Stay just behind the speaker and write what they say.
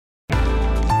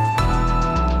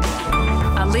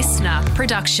listener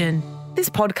production. This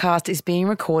podcast is being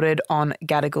recorded on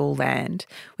Gadigal land.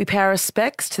 We pay our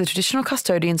respects to the traditional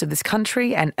custodians of this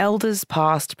country and elders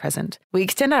past, present. We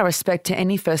extend our respect to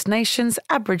any First Nations,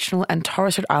 Aboriginal and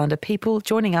Torres Strait Islander people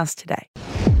joining us today.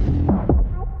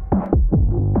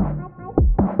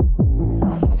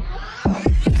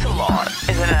 It's a lot,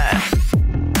 isn't it?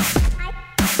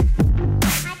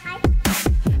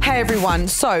 Hey everyone,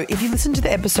 so if you listened to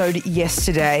the episode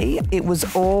yesterday, it was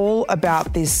all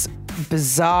about this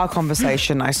bizarre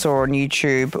conversation I saw on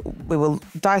YouTube. We were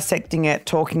dissecting it,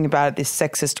 talking about it, this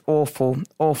sexist,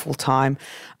 awful time.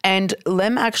 And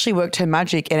Lem actually worked her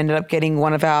magic and ended up getting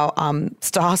one of our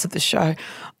stars of the show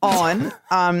on,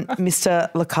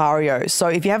 Mr. Locario. So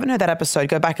if you haven't heard that episode,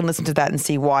 go back and listen to that and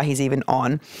see why he's even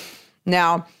on.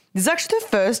 Now, this is actually the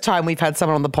first time we've had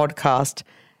someone on the podcast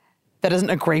that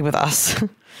doesn't agree with us.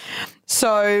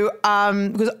 So,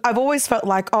 because I've always felt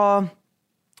like,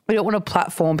 we don't want to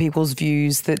platform people's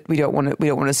views that we don't want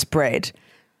to spread.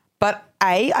 But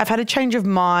I've had a change of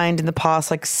mind in the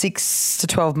past 6 to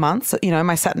 12 months. You know,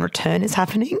 my Saturn return is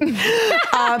happening. But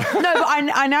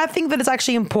I now think that it's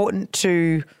actually important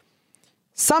to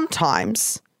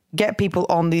sometimes get people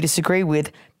on that you disagree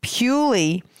with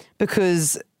purely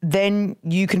because then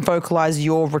you can vocalize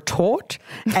your retort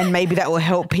and maybe that will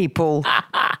help people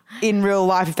in real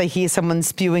life if they hear someone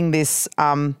spewing this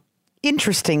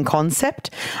interesting concept.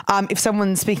 If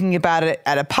someone's speaking about it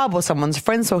at a pub or someone's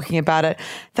friends talking about it,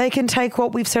 they can take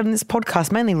what we've said on this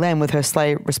podcast, mainly Len with her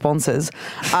slay responses,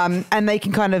 and they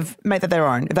can kind of make that their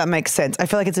own, if that makes sense. I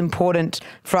feel like it's important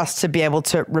for us to be able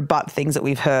to rebut things that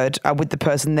we've heard with the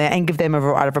person there and give them a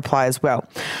right of reply as well.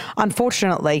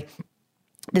 Unfortunately,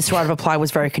 this right of reply was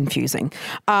very confusing.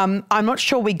 I'm not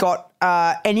sure we got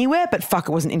anywhere, but fuck,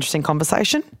 it was an interesting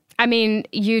conversation. I mean,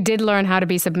 you did learn how to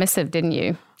be submissive, didn't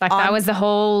you? That was the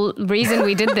whole reason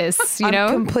we did this, you know?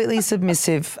 I'm completely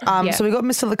submissive. Yeah. So we got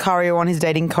Mr. Locario on, his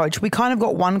dating coach. We kind of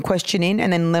got one question in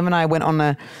and then Lem and I went on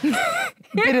a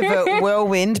bit of a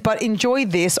whirlwind, but enjoy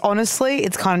this. Honestly,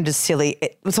 it's kind of just silly.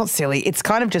 It's not silly. It's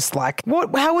kind of just like,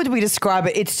 how would we describe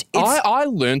it? It's I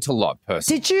learned a lot,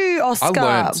 personally. Did you,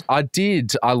 Oscar? I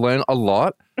did. I learned a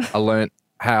lot. I learned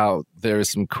how there are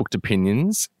some cooked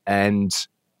opinions and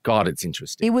God, it's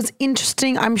interesting. It was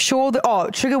interesting. I'm sure that,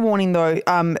 trigger warning though,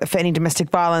 for any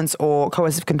domestic violence or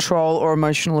coercive control or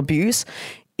emotional abuse,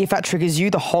 if that triggers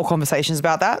you, the whole conversation is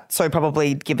about that. So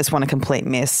probably give this one a complete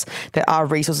miss. There are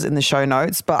resources in the show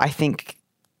notes, but I think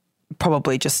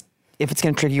probably just if it's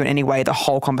going to trigger you in any way, the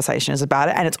whole conversation is about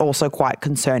it. And it's also quite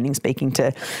concerning speaking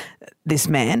to this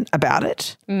man about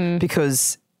it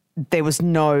because there was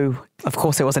of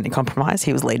course there wasn't any compromise.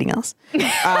 He was leading us.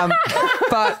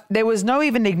 But there was no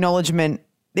even acknowledgement.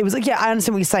 It was like, yeah, I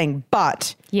understand what you're saying,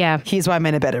 but here's why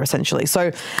men are better, essentially.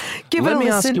 So give it a listen. Let me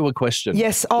ask you a question.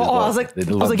 Yes. I was like,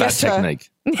 yes, technique.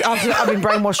 I've been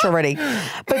brainwashed already.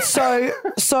 But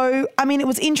so, I mean, it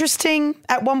was interesting.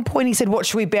 At one point he said, what,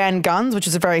 should we ban guns? Which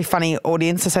is a very funny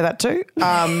audience to say that to.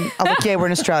 I was like, yeah, we're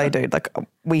in Australia, dude. Like,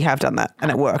 we have done that and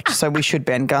it worked. So we should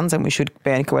ban guns and we should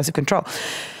ban coercive control.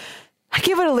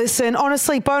 Give it a listen.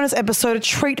 Honestly, bonus episode, a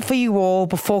treat for you all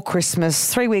before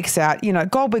Christmas, 3 weeks out. You know,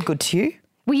 God, we're good to you.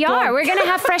 We are. We're going to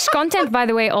have fresh content, by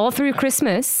the way, all through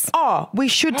Christmas. Oh, we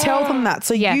should tell them that.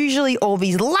 So usually all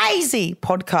these lazy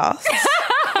podcasts,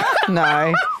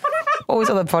 no, all these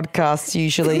other podcasts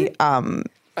usually, and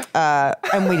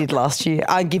we did last year,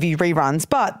 I give you reruns.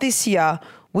 But this year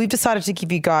we've decided to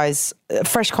give you guys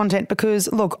fresh content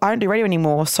because, look, I don't do radio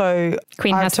anymore. So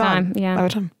Queen has time. I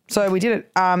have time. So we did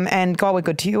it. And God, we're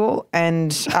good to you all. And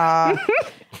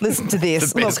listen to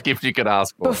this. The best gift you could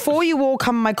ask for. Before you all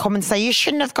come in my comments and say, you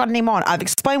shouldn't have gotten him on, I've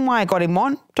explained why I got him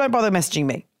on. Don't bother messaging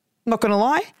me. I'm not going to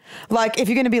lie. Like, if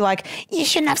you're going to be like, you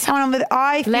shouldn't have someone on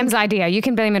with Lem's idea. You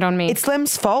can blame it on me. It's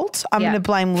Lem's fault. I'm going to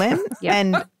blame Lem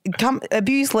and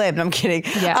abuse Lem. No, I'm kidding.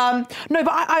 Yeah. No,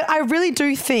 but I really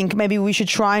do think maybe we should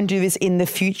try and do this in the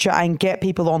future and get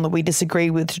people on that we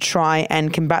disagree with to try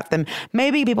and combat them.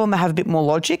 Maybe people that have a bit more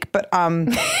logic, but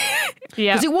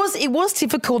because it was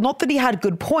difficult. Not that he had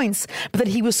good points, but that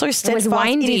he was so steadfast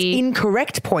in his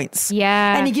incorrect points.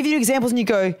 Yeah. And he gives you examples and you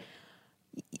go,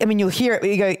 I mean, you'll hear it, but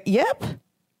you go, yep.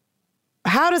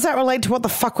 How does that relate to what the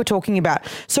fuck we're talking about?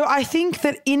 So I think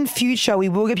that in future we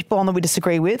will get people on that we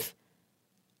disagree with.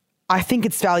 I think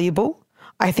it's valuable.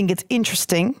 I think it's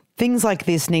interesting. Things like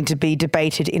this need to be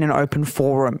debated in an open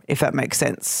forum, if that makes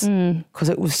sense. Because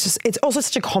it's also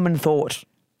such a common thought.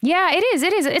 Yeah, it is.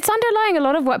 It is. It's underlying a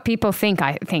lot of what people think,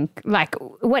 I think. Like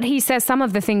what he says, some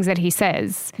of the things that he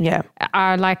says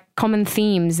are like common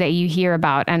themes that you hear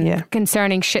about and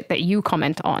concerning shit that you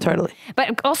comment on. Totally.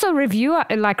 But also review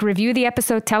the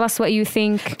episode. Tell us what you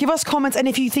think. Give us comments. And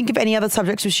if you think of any other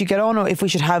subjects we should get on or if we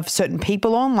should have certain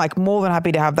people on, like more than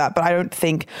happy to have that. But I don't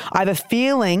think, I have a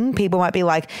feeling people might be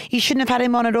like, you shouldn't have had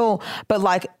him on at all. But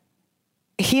like,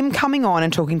 him coming on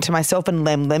and talking to myself and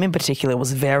Lem in particular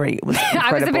was incredible.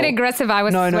 I was a bit aggressive. I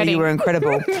was sweating. No, you were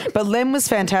incredible. But Lem was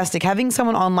fantastic. Having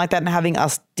someone on like that and having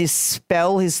us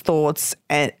dispel his thoughts,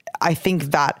 and I think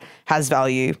that has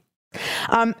value.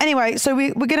 Anyway, so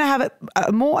we're going to have it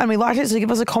more, and we liked it. So give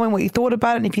us a comment what you thought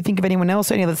about it, and if you think of anyone else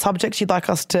or any other subjects you'd like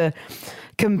us to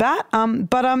combat.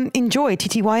 But enjoy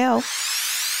TTYL.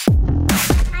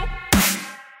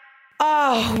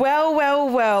 Oh,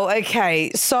 well.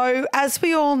 Okay. So as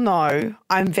we all know,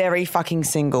 I'm very fucking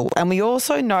single. And we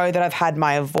also know that I've had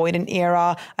my avoidant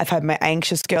era. I've had my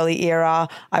anxious girly era.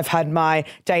 I've had my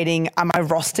dating, my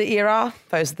roster era.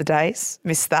 Those are the days.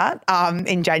 Missed that.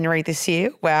 In January this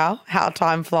year. Wow. How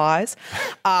time flies.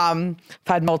 I've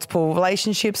had multiple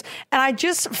relationships. And I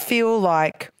just feel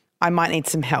like I might need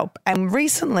some help. And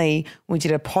recently we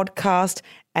did a podcast,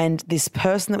 and this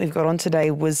person that we've got on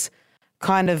today was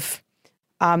kind of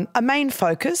a main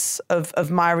focus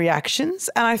of my reactions.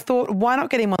 And I thought, why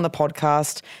not get him on the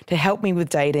podcast to help me with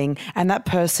dating? And that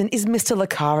person is Mr.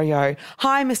 Locario.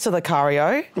 Hi, Mr.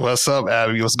 Locario. What's up,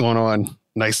 Abby? What's going on?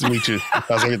 Nice to meet you.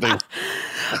 How's everything?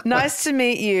 Nice to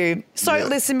meet you. So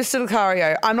listen, Mr.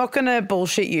 Locario, I'm not going to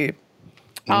bullshit you.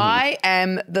 I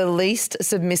am the least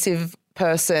submissive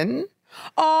person.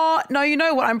 Oh, no, you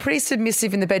know what? I'm pretty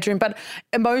submissive in the bedroom, but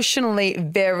emotionally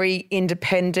very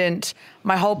independent.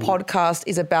 My whole podcast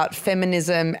is about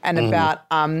feminism and about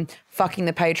fucking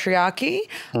the patriarchy.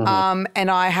 And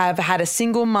I have had a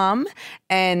single mum,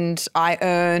 and I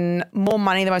earn more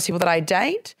money than most people that I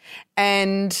date,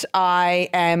 and I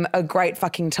am a great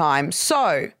fucking time.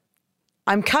 So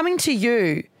I'm coming to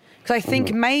you because I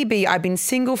think maybe I've been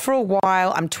single for a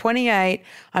while. I'm 28.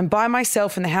 I'm by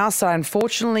myself in the house that I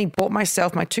unfortunately bought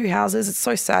myself, my 2 houses. It's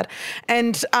so sad.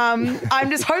 And I'm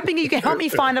just hoping you can help me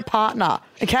find a partner,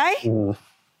 okay?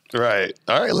 Right.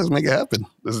 All right, let's make it happen.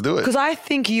 Let's do it. Because I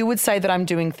think you would say that I'm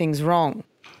doing things wrong.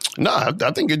 No,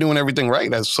 I think you're doing everything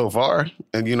right as so far.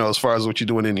 And, you know, as far as what you're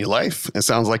doing in your life, it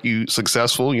sounds like you're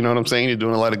successful. You know what I'm saying? You're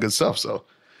doing a lot of good stuff. So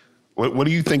what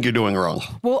do you think you're doing wrong?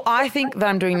 Well, I think that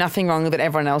I'm doing nothing wrong, that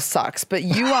everyone else sucks. But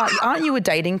aren't you a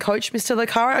dating coach, Mr.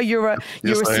 Locario? You're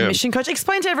a submission coach.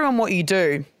 Explain to everyone what you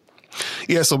do.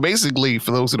 Yeah, so basically,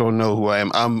 for those who don't know who I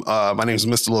am, my name is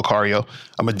Mr. Locario.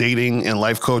 I'm a dating and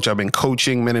life coach. I've been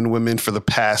coaching men and women for the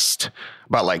past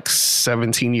about like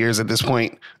 17 years at this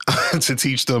point to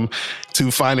teach them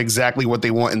to find exactly what they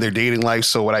want in their dating life.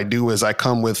 So what I do is I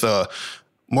come with a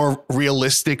more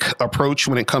realistic approach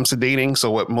when it comes to dating.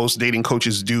 So what most dating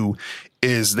coaches do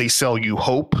is they sell you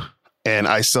hope, and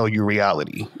I sell you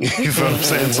reality. You know what I'm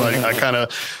saying? So I kind of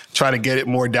try to get it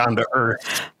more down to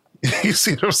earth. You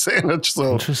see what I'm saying?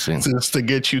 So just to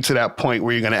get you to that point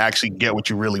where you're going to actually get what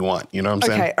you really want. You know what I'm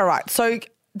saying? Okay, all right. So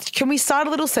can we start a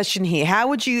little session here? How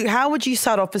would you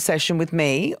start off a session with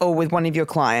me or with one of your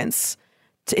clients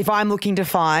if I'm looking to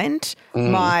find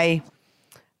my,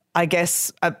 I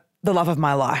guess, the love of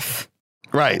my life?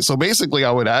 Right. So basically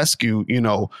I would ask you, you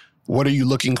know, what are you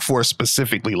looking for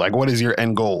specifically? Like, what is your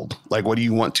end goal? Like, what do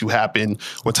you want to happen?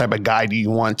 What type of guy do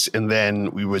you want? And then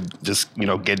we would just, you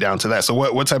know, get down to that. So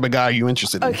what type of guy are you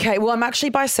interested in? Okay. Well, I'm actually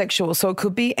bisexual, so it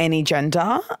could be any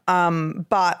gender.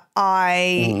 But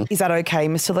is that okay,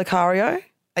 Mr. Locario?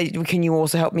 Can you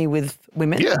also help me with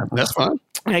women? Yeah, that's fine.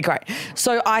 Okay, great.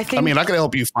 So I think... I mean, I could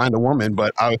help you find a woman,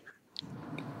 but go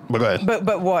ahead.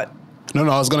 But what? No,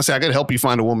 I was going to say I could help you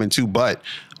find a woman too, but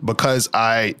because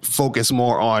I focus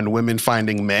more on women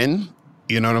finding men,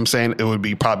 you know what I'm saying? It would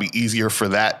be probably easier for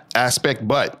that aspect.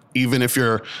 But even if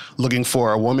you're looking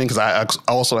for a woman, because I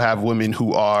also have women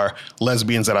who are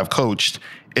lesbians that I've coached,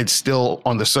 it's still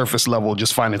on the surface level,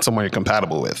 just finding someone you're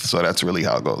compatible with. So that's really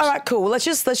how it goes. All right, cool. Let's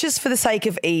just for the sake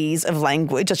of ease of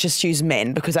language, let's just use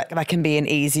men because that can be an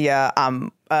easier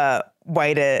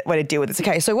way to deal with this.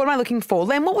 Okay, so what am I looking for?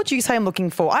 Len, what would you say I'm looking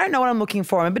for? I don't know what I'm looking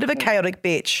for. I'm a bit of a chaotic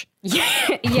bitch.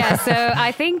 Yeah, so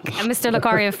I think, Mr.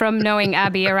 Locario, from knowing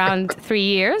Abby around 3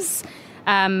 years,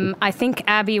 I think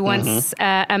Abby wants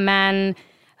a man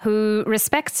who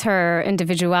respects her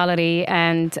individuality,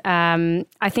 and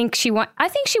I think she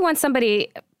wants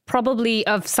somebody probably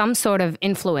of some sort of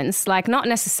influence, like not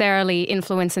necessarily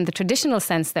influence in the traditional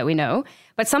sense that we know,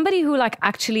 but somebody who like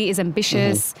actually is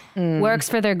ambitious, works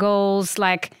for their goals,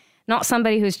 like not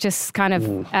somebody who's just kind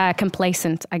of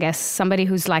complacent, I guess. Somebody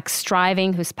who's like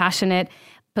striving, who's passionate,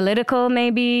 political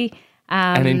maybe.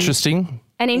 And interesting.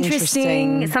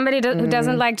 Somebody who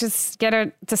doesn't like just get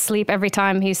her to sleep every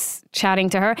time he's chatting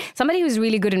to her. Somebody who's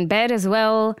really good in bed as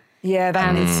well. Yeah,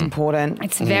 that is important.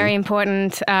 It's very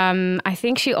important. I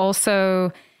think she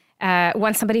also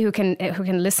wants somebody who can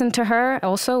listen to her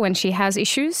also when she has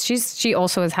issues. She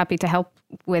also is happy to help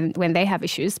when they have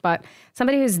issues, but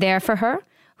somebody who's there for her,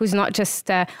 who's not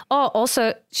just.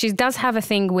 Also she does have a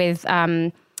thing with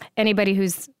anybody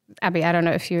who's. Abby, I don't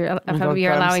know if you're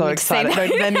allowing me to say that. No,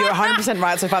 then you're 100%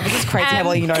 right so far. This is crazy how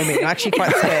well you know me. I'm actually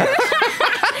quite scared.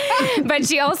 But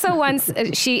she also wants,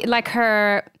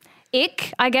 her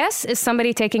ick, I guess, is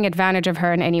somebody taking advantage of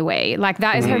her in any way. Like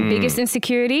that is her biggest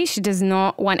insecurity. She does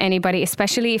not want anybody,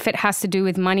 especially if it has to do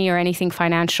with money or anything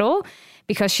financial,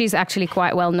 because she's actually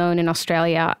quite well known in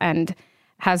Australia and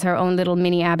has her own little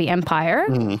mini Abby empire.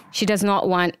 She does not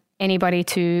want anybody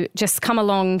to just come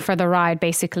along for the ride,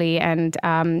 basically, and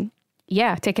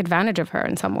take advantage of her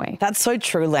in some way. That's so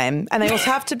true, Lem. And they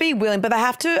also have to be willing, but they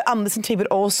have to listen to me, but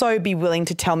also be willing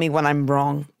to tell me when I'm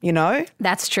wrong, you know?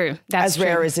 That's true. As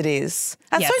rare as it is.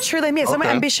 That's so true, Lem. Yeah, someone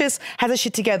ambitious, has a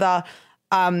shit together,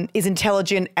 is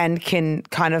intelligent and can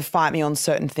kind of fight me on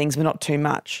certain things, but not too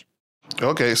much.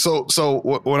 Okay, so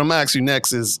what I'm gonna ask you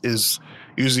next is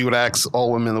usually what I ask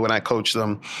all women when I coach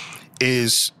them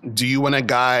is, do you want a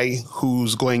guy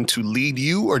who's going to lead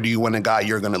you, or do you want a guy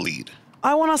you're going to lead?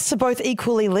 I want us to both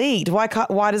equally lead. Why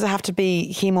does it have to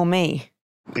be him or me?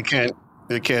 It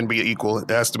can't be equal. It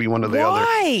has to be one or the other.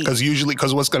 Why?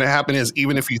 Because what's going to happen is,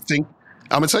 even if you think,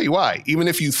 I'm going to tell you why. Even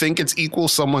if you think it's equal,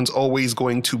 someone's always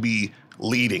going to be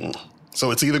leading.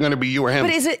 So it's either going to be you or him.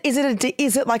 But is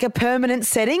it like a permanent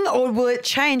setting, or will it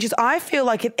change? Because I feel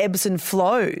like it ebbs and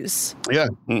flows. Yeah.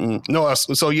 No.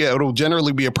 So yeah, it'll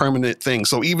generally be a permanent thing.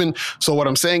 So what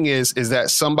I'm saying is that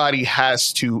somebody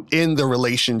has to, in the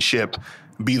relationship,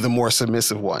 be the more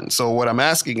submissive one. So what I'm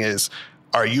asking is,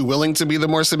 are you willing to be the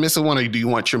more submissive one, or do you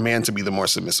want your man to be the more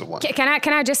submissive one? Can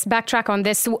I just backtrack on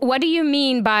this? What do you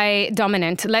mean by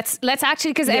dominant? Let's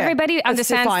actually, because everybody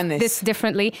understands this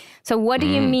differently. So what do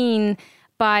you mean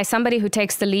by somebody who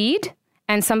takes the lead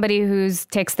and somebody who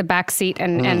takes the back seat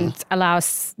and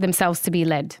allows themselves to be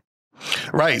led?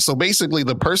 Right. So basically,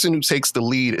 the person who takes the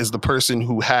lead is the person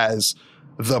who has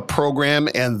the program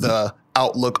and the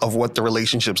outlook of what the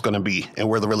relationship's going to be and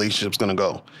where the relationship's going to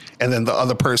go. And then the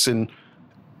other person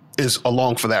is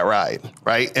along for that ride,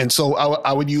 right? And so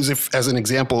I would use it as an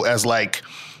example as, like,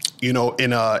 you know,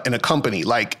 in a company.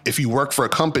 Like, if you work for a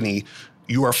company,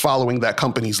 you are following that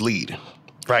company's lead,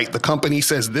 right? The company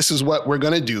says, this is what we're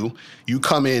going to do. You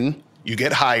come in, you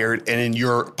get hired, and then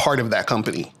you're part of that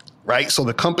company, right? So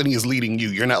the company is leading you.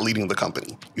 You're not leading the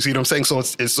company. You see what I'm saying? So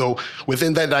so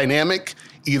within that dynamic,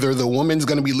 either the woman's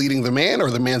going to be leading the man or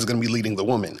the man's going to be leading the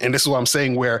woman. And this is what I'm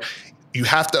saying, where you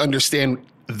have to understand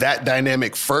that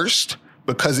dynamic first,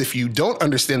 because if you don't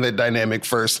understand that dynamic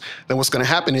first, then what's going to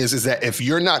happen is that if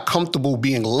you're not comfortable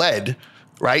being led,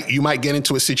 right, you might get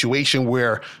into a situation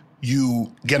where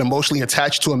you get emotionally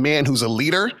attached to a man who's a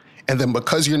leader, and then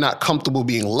because you're not comfortable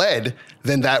being led,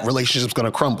 then that relationship's going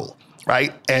to crumble,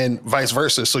 right? And vice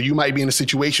versa. So you might be in a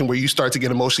situation where you start to get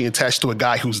emotionally attached to a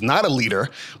guy who's not a leader,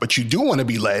 but you do want to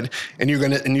be led, and you're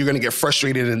gonna get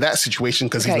frustrated in that situation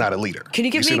because he's not a leader. Can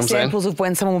you give me examples of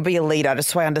when someone will be a leader, just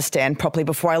so I understand properly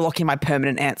before I lock in my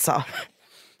permanent answer?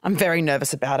 I'm very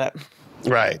nervous about it.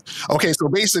 Right. Okay. So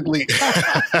basically,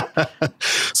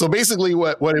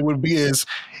 what it would be is,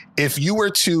 if you were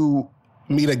to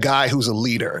meet a guy who's a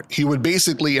leader, he would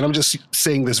basically, and I'm just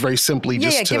saying this very simply,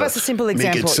 to give us a simple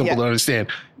example. Make it simple to understand.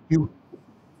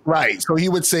 Right. So he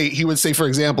would say, for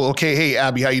example, okay, hey,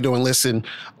 Abby, how you doing? Listen,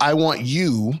 I want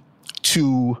you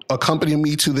to accompany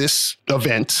me to this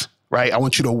event, right? I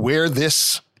want you to wear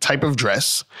this type of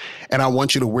dress, and I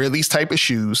want you to wear these type of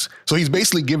shoes. So he's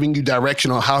basically giving you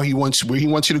direction on where he wants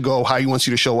you to go, how he wants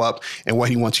you to show up, and what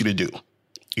he wants you to do.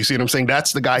 You see what I'm saying?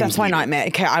 That's the guy. That's my nightmare.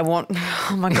 Okay,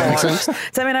 oh my gosh. Does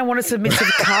that mean I want a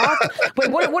submissive car? Wait,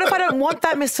 what if I don't want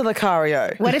that, Mr.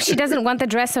 Locario? What if she doesn't want the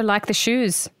dress or like the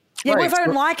shoes? Yeah, what if I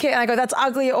don't like it and I go, that's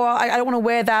ugly, or I don't want to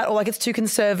wear that, or like it's too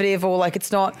conservative, or like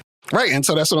it's not. Right, and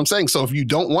so that's what I'm saying. So if you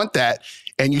don't want that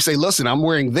and you say, listen, I'm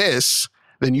wearing this,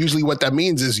 then usually what that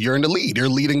means is you're in the lead. You're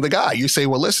leading the guy. You say,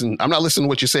 well, listen, I'm not listening to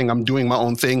what you're saying. I'm doing my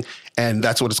own thing, and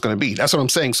that's what it's going to be. That's what I'm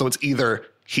saying. So it's either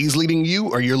he's leading you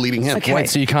or you're leading him. Okay. Wait,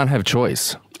 so you can't have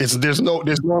choice? There's no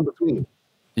in between.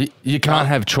 You can't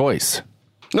have choice.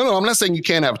 No, I'm not saying you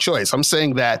can't have choice. I'm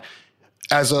saying that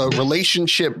as a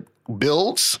relationship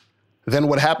builds, then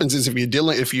what happens is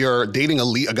if you're dating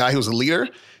a guy who's a leader,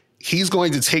 he's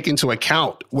going to take into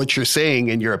account what you're saying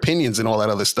and your opinions and all that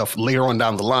other stuff later on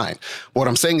down the line. What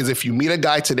I'm saying is if you meet a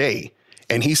guy today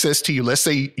and he says to you, let's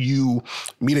say you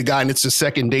meet a guy and it's a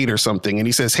second date or something, and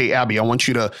he says, hey, Abby, I want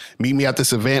you to meet me at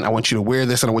this event. I want you to wear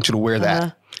this and I want you to wear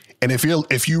that. And if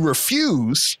you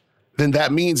refuse, then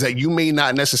that means that you may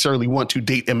not necessarily want to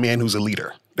date a man who's a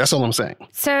leader. That's all I'm saying.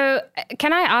 So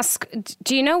can I ask,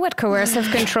 do you know what coercive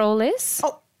control is?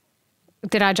 Oh.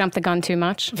 Did I jump the gun too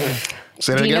much? Say that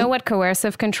again? Do you know what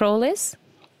coercive control is?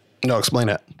 No, explain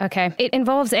that. Okay. It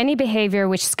involves any behavior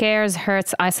which scares,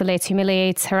 hurts, isolates,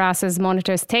 humiliates, harasses,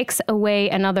 monitors, takes away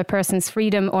another person's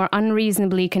freedom, or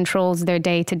unreasonably controls their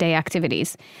day-to-day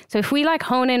activities. So if we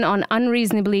hone in on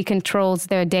unreasonably controls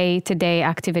their day-to-day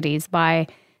activities by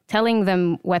telling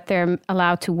them what they're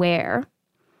allowed to wear,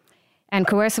 and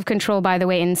coercive control, by the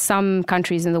way, in some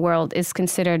countries in the world is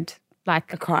considered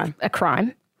like a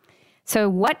crime. So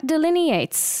what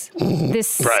delineates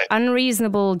this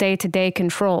unreasonable day-to-day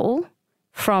control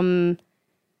from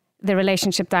the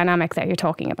relationship dynamic that you're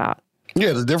talking about?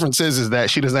 Yeah, the difference is that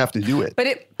she doesn't have to do it. But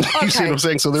you see what I'm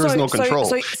saying? So there is no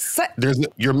control.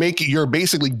 You're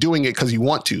basically doing it because you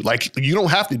want to. You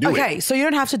don't have to do it. Okay, so you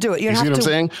don't have to do it. You see what I'm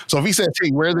saying? So if he said,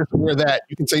 hey, wear this, wear that,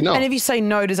 you can say no. And if you say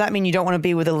no, does that mean you don't want to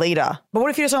be with a leader? But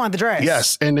what if you just don't like the dress?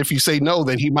 Yes, and if you say no,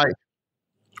 then he might.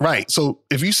 Right. So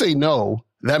if you say no,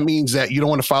 that means that you don't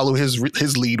want to follow his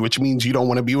lead, which means you don't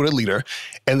want to be with a leader.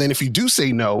 And then if you do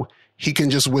say no, he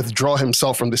can just withdraw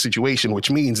himself from the situation,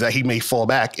 which means that he may fall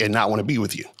back and not want to be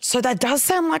with you. So that does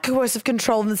sound like coercive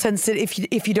control in the sense that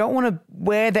if you don't want to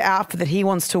wear the outfit that he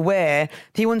wants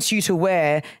you to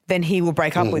wear, then he will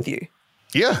break up with you.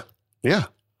 Yeah. Yeah.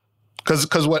 Because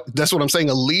that's what I'm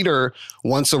saying. A leader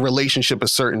wants a relationship a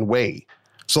certain way.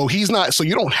 So so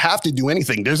you don't have to do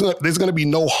anything. There's going to be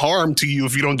no harm to you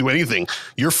if you don't do anything.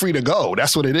 You're free to go.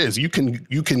 That's what it is. You can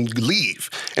leave.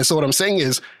 And so what I'm saying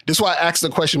is, this is why I asked the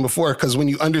question before, because when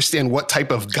you understand what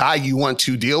type of guy you want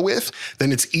to deal with,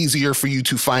 then it's easier for you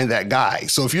to find that guy.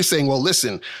 So if you're saying, well,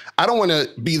 listen, I don't want to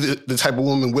be the type of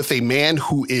woman with a man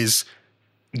who is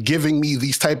giving me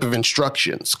these type of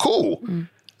instructions. Cool.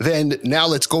 Then now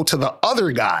let's go to the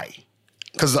other guy.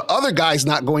 Because the other guy's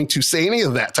not going to say any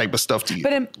of that type of stuff to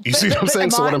you. You see what I'm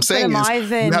saying? So what I'm saying is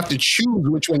you have to choose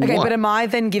which one you want. Okay, but am I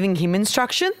then giving him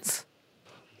instructions?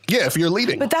 Yeah, if you're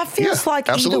leading. But that feels like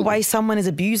either way someone is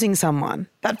abusing someone.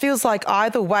 That feels like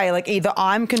either way, either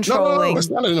I'm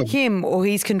controlling him or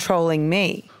he's controlling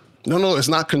me. No, it's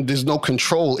not. There's no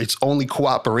control. It's only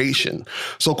cooperation.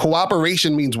 So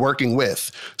cooperation means working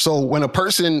with. So when a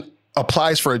person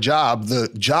applies for a job, the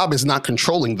job is not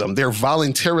controlling them. They're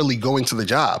voluntarily going to the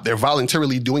job. They're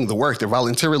voluntarily doing the work. They're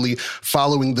voluntarily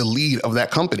following the lead of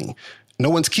that company. No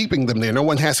one's keeping them there. No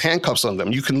one has handcuffs on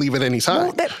them. You can leave at any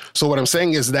time. So what I'm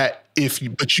saying is that you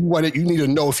need to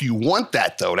know if you want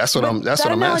that though. That's what I'm asking.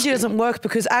 That analogy doesn't work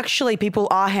because actually people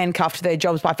are handcuffed to their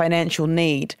jobs by financial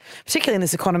need, particularly in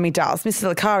this economy does.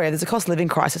 Mr. Locario, there's a cost of living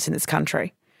crisis in this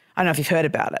country. I don't know if you've heard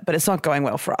about it, but it's not going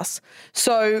well for us.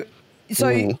 So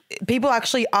people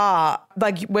actually are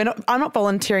I'm not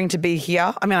volunteering to be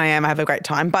here. I mean, I am. I have a great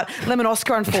time. But Lem and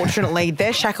Oscar, unfortunately,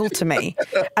 they're shackled to me.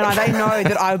 And they know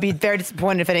that I would be very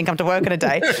disappointed if they didn't come to work in a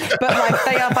day. But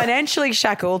they are financially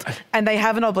shackled and they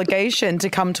have an obligation to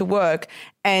come to work.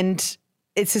 And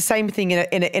it's the same thing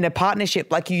in a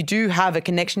partnership. You do have a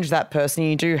connection to that person.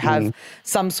 You do have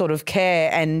some sort of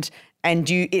care and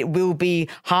it will be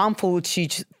harmful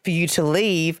for you to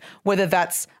leave, whether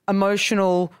that's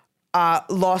emotional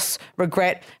loss,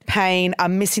 regret, pain,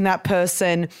 missing that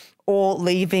person, or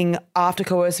leaving after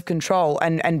coercive control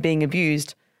and being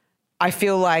abused. I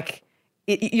feel like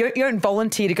you don't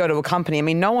volunteer to go to a company. I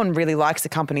mean, no one really likes the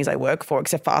companies I work for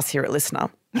except for us here at Listener.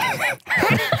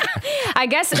 I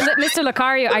guess, Mr.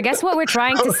 Locario, I guess what we're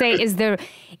trying to say is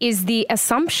the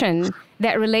assumption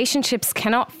that relationships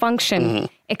cannot function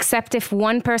except if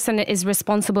one person is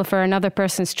responsible for another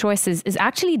person's choices is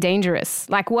actually dangerous.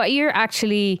 What you're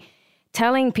actually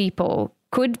telling people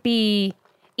could be,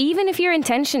 even if your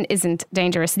intention isn't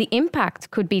dangerous, the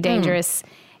impact could be dangerous.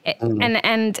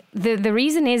 And the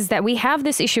reason is that we have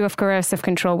this issue of coercive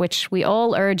control, which we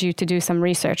all urge you to do some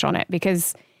research on it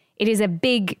because it is a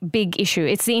big, big issue.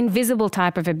 It's the invisible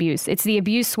type of abuse. It's the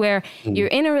abuse where you're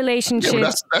in a relationship. Yeah,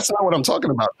 but that's not what I'm talking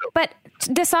about, though. But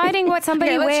deciding what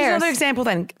somebody wears. Let's use another example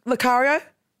then. Locario?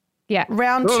 Yeah.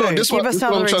 Round two. Give us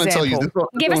another example.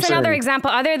 Give us another example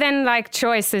other than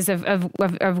choices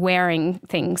of wearing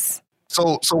things.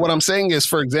 So what I'm saying is,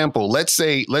 for example, let's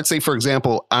say, for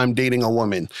example, I'm dating a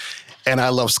woman and I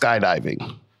love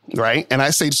skydiving, right? And I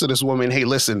say to this woman, hey,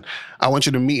 listen, I want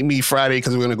you to meet me Friday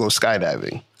because we're going to go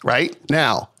skydiving, right?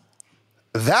 Now,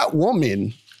 that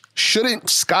woman shouldn't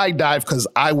skydive because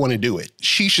I want to do it.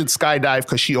 She should skydive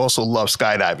because she also loves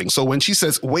skydiving. So when she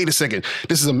says, wait a second,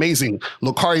 this is amazing.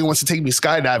 Locario wants to take me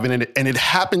skydiving. And it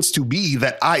happens to be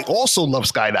that I also love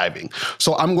skydiving.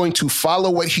 So I'm going to follow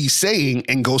what he's saying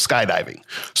and go skydiving.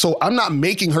 So I'm not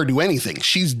making her do anything.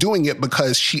 She's doing it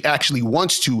because she actually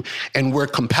wants to, and we're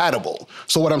compatible.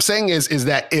 So what I'm saying is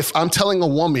that if I'm telling a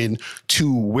woman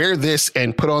to wear this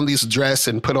and put on this dress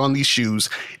and put on these shoes,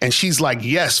 and she's like,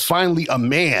 yes, finally a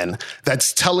man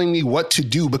that's telling me what to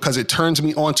do because it turns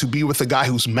me on to be with a guy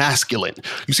who's masculine.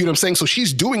 You see what I'm saying? So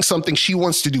she's doing something she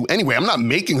wants to do anyway. I'm not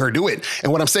making her do it.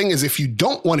 And what I'm saying is if you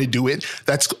don't want to do it,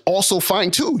 that's also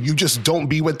fine too. You just don't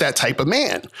be with that type of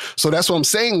man. So that's what I'm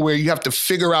saying, where you have to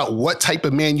figure out what type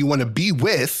of man you want to be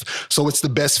with so it's the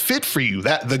best fit for you.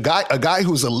 That a guy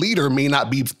who's a leader may not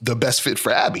be the best fit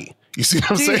for Abby. You see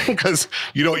what I'm saying? Because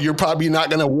you're probably not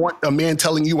going to want a man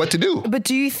telling you what to do. But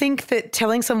do you think that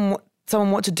telling someone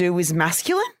what to do is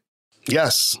masculine?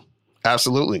 Yes,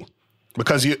 absolutely.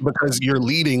 Because you're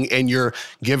leading and you're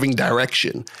giving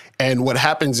direction. And what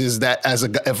happens is that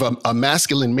if a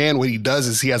masculine man, what he does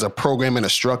is he has a program and a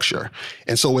structure.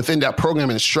 And so within that program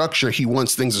and structure, he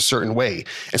wants things a certain way.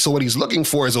 And so what he's looking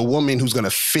for is a woman who's going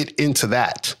to fit into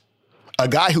that. A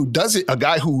guy who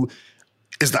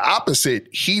is the opposite.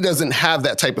 He doesn't have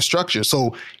that type of structure.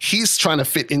 So he's trying to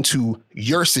fit into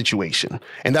your situation.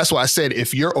 And that's why I said,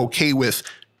 if you're okay with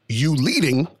you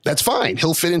leading, that's fine.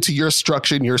 He'll fit into your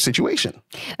structure and your situation.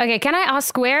 Okay, can I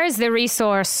ask, where is the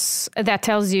resource that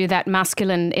tells you that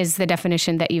masculine is the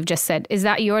definition that you've just said? Is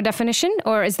that your definition,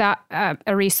 or is that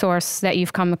a resource that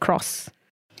you've come across?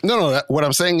 No. What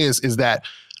I'm saying is that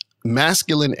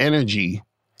masculine energy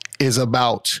is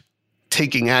about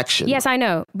taking action. Yes, I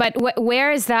know. But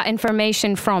where is that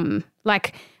information from?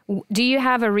 Like, do you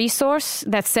have a resource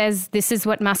that says this is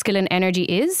what masculine energy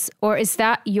is, or is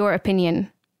that your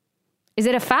opinion? Is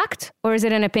it a fact or is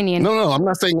it an opinion? No, I'm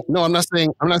not saying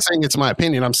it's my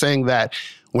opinion. I'm saying that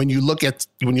when you look at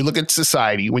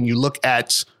society, when you look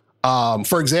at,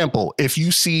 for example, if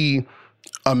you see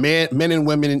men and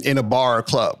women in a bar or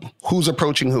club, who's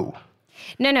approaching who?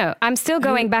 No, I'm still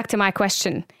going back to my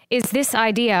question. Is this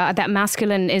idea that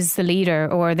masculine is the leader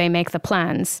or they make the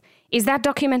plans, is that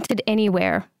documented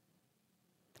anywhere?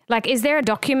 Like, is there a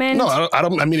document? No, I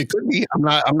don't. I mean, it could be.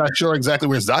 I'm not sure exactly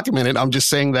where it's documented. I'm just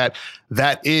saying that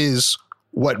is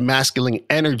what masculine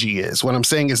energy is. What I'm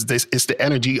saying is this: it's the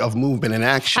energy of movement and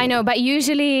action. I know, but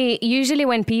usually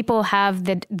when people have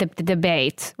the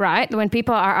debate, right? When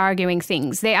people are arguing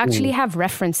things, they actually have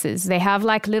references. They have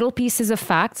like little pieces of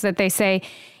facts that they say,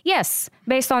 yes,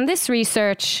 based on this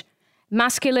research,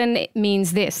 masculine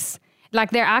means this.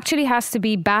 Like, there actually has to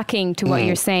be backing to what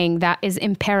you're saying that is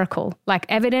empirical, like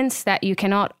evidence that you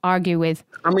cannot argue with.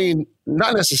 I mean,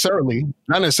 not necessarily,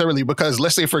 because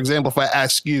let's say, for example, if I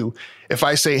ask you, if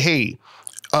I say, hey,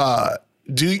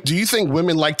 do you think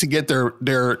women like to get their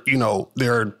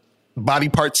body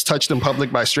parts touched in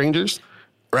public by strangers?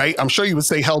 Right? I'm sure you would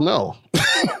say, hell no.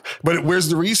 But where's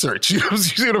the research? You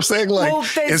see what I'm saying? Like,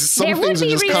 some things are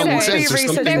just common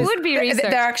sense. There would be research.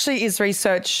 There actually is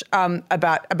research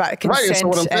about consent. Right. So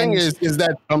what I'm saying is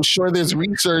that I'm sure there's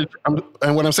research.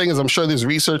 And what I'm saying is I'm sure there's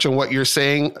research on what you're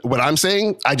saying. What I'm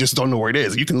saying, I just don't know where it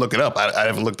is. You can look it up. I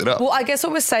haven't looked it up. Well, I guess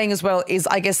what we're saying as well is,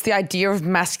 I guess the idea of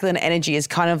masculine energy is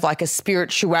kind of like a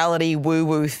spirituality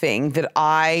woo-woo thing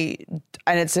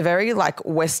and it's a very like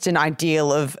Western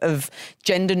ideal of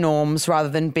gender norms rather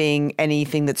than being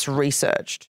anything that's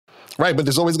researched. Right, but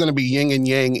there's always going to be yin and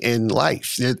yang in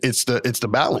life. It's the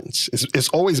balance. It's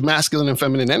always masculine and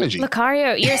feminine energy.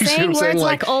 Locario, you're saying words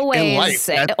like always.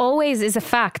 Always is a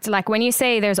fact. Like, when you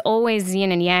say there's always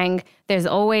yin and yang, there's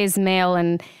always male,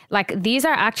 and like, these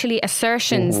are actually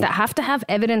assertions that have to have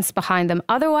evidence behind them.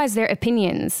 Otherwise, they're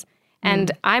opinions.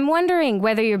 And I'm wondering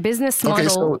whether your business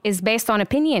model is based on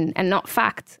opinion and not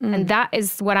fact. And that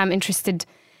is what I'm interested.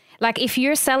 Like, if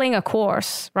you're selling a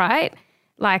course, right?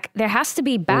 Like, there has to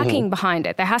be backing behind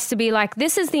it. There has to be like,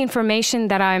 this is the information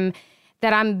that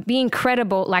I'm being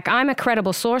credible. Like, I'm a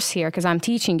credible source here because I'm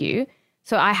teaching you.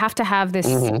 So I have to have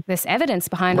this evidence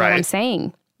behind what I'm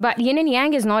saying. But yin and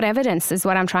yang is not evidence, is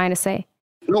what I'm trying to say.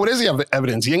 No, it is the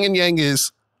evidence. Yin and yang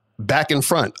is back and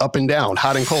front, up and down,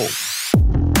 hot and cold.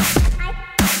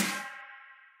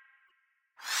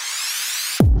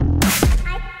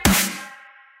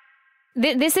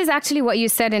 This is actually what you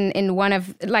said in one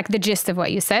of, like, the gist of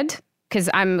what you said, because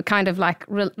I'm kind of like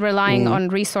relying on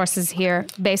resources here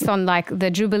based on like the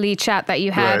Jubilee chat that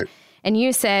you had. Right. And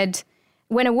you said,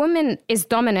 when a woman is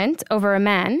dominant over a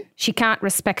man, she can't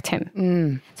respect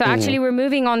him. So actually we're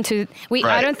moving on to,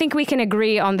 I don't think we can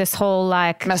agree on this whole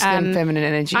like masculine, feminine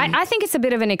energy. I think it's a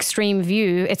bit of an extreme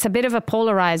view. It's a bit of a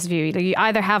polarized view. You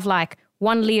either have like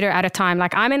one leader at a time.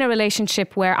 Like I'm in a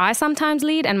relationship where I sometimes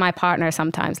lead and my partner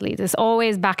sometimes leads. It's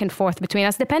always back and forth between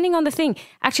us, depending on the thing.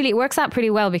 Actually, it works out pretty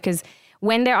well because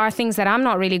when there are things that I'm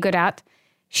not really good at,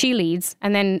 she leads,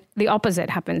 and then the opposite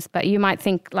happens. But you might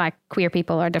think like queer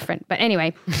people are different. But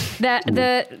anyway,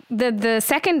 the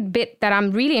second bit that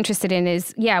I'm really interested in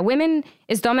is, women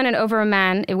is dominant over a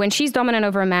man. When she's dominant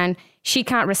over a man, she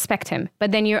can't respect him.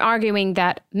 But then you're arguing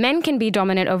that men can be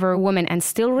dominant over a woman and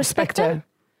still respect her.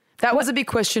 That was a big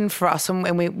question for us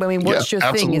when we watched your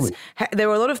thing. Is there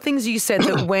were a lot of things you said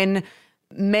that when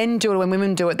men do it, when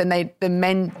women do it, then the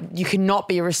men, you cannot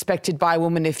be respected by a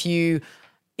woman if you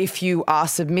are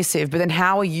submissive. But then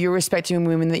how are you respecting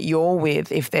women that you're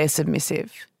with if they're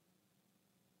submissive?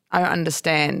 I don't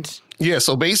understand. Yeah,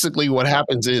 so basically what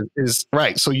happens is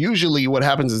right. So usually what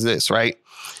happens is this, right?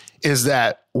 Is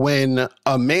that when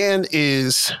a man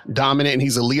is dominant and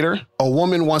he's a leader, a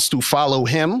woman wants to follow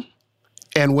him.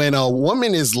 And when a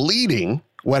woman is leading,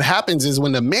 what happens is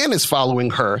when the man is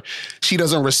following her, she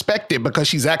doesn't respect it because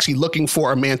she's actually looking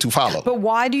for a man to follow. But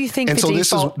why do you think and the so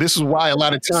default... this is why a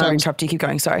lot of times... Sorry, interrupt you. Keep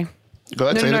going. Sorry. Go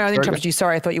ahead. No, I interrupted you.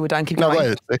 Sorry, I thought you were done. Keep going. No, go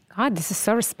ahead. God, this is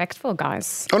so respectful,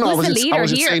 guys. Oh, no, Who's I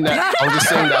was just saying that. I was just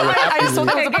saying that. I just thought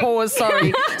there was a pause.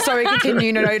 Sorry. Sorry,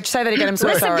 continue. No, say that again. I'm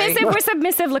so sorry. We're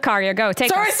submissive, Locario. Go, take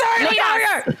Sorry, us.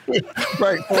 Locario.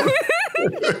 Right.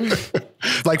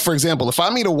 Like, for example, if I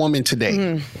meet a woman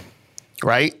today,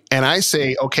 right, and I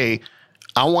say, okay,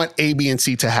 I want A, B, and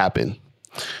C to happen.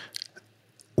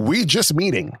 We're just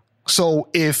meeting. So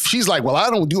if she's like, well, I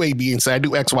don't do A, B, and C, I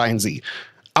do X, Y, and Z.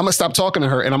 I'm going to stop talking to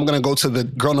her and I'm going to go to the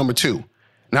girl number 2.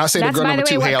 Now I say to girl number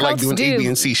 2, hey, I like doing A, B,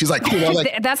 and C. She's like, cool.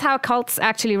 That's how cults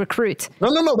actually recruit.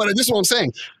 No, but this is what I'm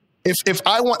saying. If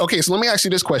I want, okay, so let me ask you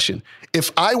this question.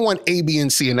 If I want A, B,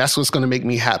 and C, and that's what's going to make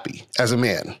me happy as a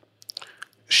man,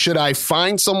 should I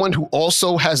find someone who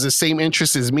also has the same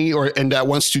interests as me and that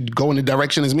wants to go in the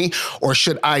direction as me? Or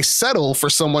should I settle for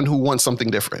someone who wants something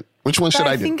different? Which one should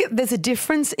I do? I think there's a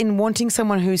difference in wanting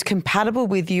someone who's compatible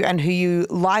with you and who you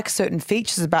like certain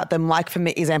features about them, like, for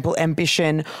example,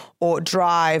 ambition or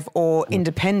drive or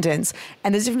independence.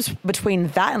 And there's a difference between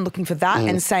that and looking for that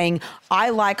and saying,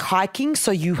 I like hiking,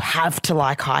 so you have to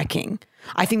like hiking.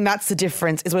 I think that's the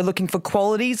difference, is we're looking for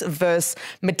qualities versus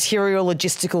material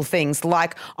logistical things.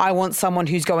 Like, I want someone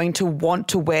who's going to want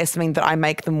to wear something that I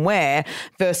make them wear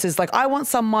versus like, I want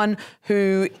someone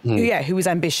who is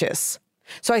ambitious.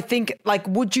 So I think, like,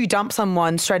 would you dump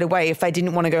someone straight away if they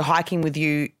didn't want to go hiking with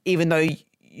you, even though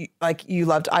you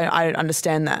loved, I don't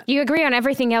understand that. You agree on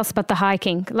everything else but the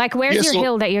hiking. Like, where's your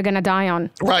hill that you're going to die on?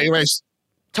 Right.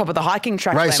 Top of the hiking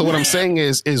track. Right. Then. So what I'm saying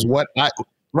is what I...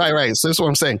 Right. So that's what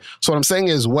I'm saying. So what I'm saying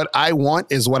is what I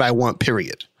want is what I want,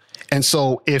 period. And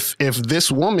so if this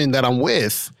woman that I'm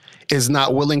with is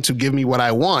not willing to give me what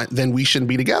I want, then we shouldn't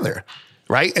be together.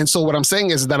 Right. And so what I'm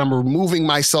saying is that I'm removing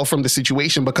myself from the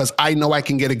situation because I know I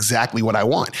can get exactly what I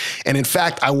want. And in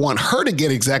fact, I want her to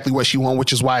get exactly what she wants,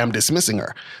 which is why I'm dismissing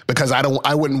her, because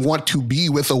I wouldn't want to be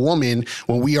with a woman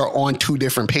when we are on 2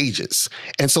 different pages.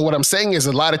 And so what I'm saying is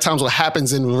a lot of times what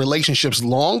happens in relationships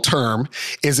long term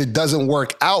is it doesn't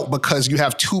work out because you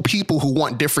have 2 people who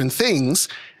want different things.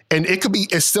 And it could be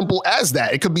as simple as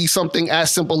that. It could be something as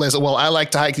simple as, well, I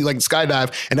like to hike, you like to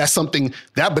skydive, and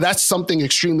that's something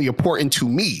extremely important to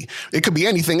me. It could be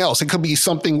anything else. It could be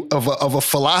something of a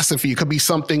philosophy. It could be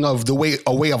something of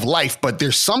a way of life. But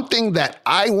there's something that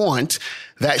I want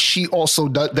that she also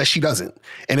that she doesn't.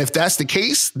 And if that's the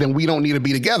case, then we don't need to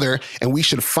be together, and we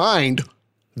should find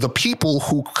the people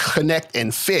who connect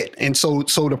and fit. And so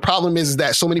the problem is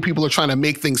that so many people are trying to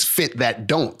make things fit that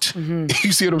don't. Mm-hmm.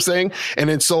 You see what I'm saying? And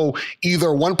then so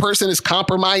either one person is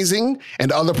compromising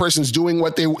and the other person's doing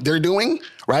what they're doing,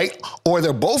 right? Or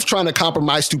they're both trying to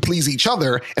compromise to please each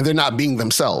other and they're not being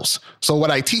themselves. So what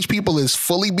I teach people is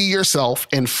fully be yourself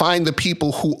and find the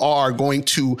people who are going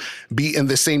to be in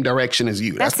the same direction as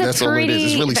you. That's all it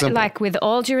is. It's really simple. Like, with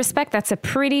all due respect, that's a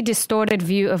pretty distorted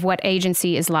view of what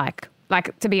agency is like.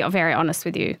 Like, to be very honest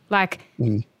with you, like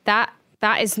that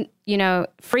is,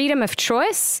 freedom of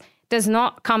choice does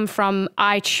not come from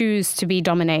I choose to be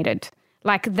dominated.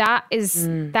 Like that is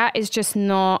just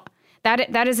not,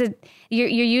 that is you're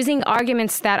using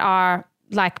arguments that are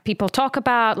like people talk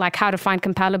about, like how to find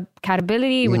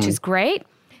compatibility, which is great.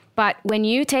 But when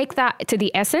you take that to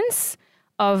the essence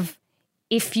of,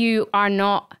 if you are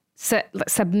not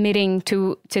submitting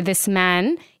to this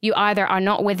man, you either are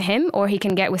not with him or he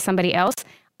can get with somebody else.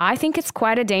 I think it's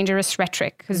quite a dangerous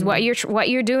rhetoric, because what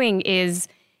you're doing is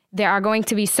there are going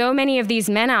to be so many of these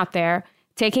men out there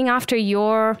taking after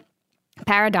your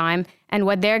paradigm, and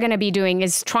what they're going to be doing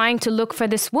is trying to look for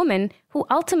this woman who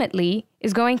ultimately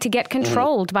is going to get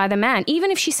controlled by the man, even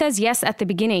if she says yes at the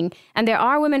beginning. And there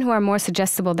are women who are more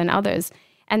suggestible than others,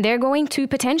 and they're going to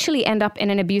potentially end up in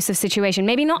an abusive situation.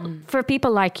 Maybe not for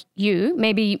people like you,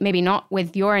 maybe not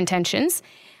with your intentions,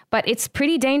 but it's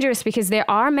pretty dangerous because there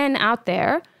are men out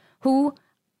there who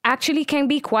actually can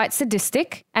be quite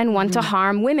sadistic and want to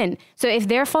harm women. So if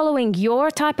they're following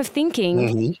your type of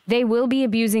thinking, they will be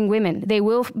abusing women. They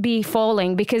will be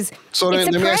falling because it's a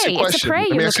prey. It's a prey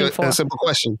you're looking for. A simple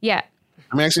question. Yeah.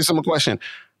 Let me ask you a simple question.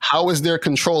 How is there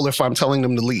control if I'm telling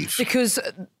them to leave? Because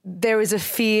there is a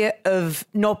fear of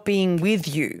not being with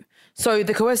you. So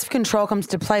the coercive control comes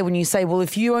to play when you say, well,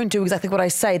 if you won't do exactly what I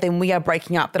say, then we are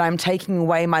breaking up, that I'm taking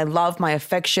away my love, my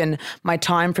affection, my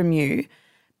time from you,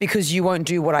 because you won't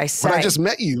do what I say. But I just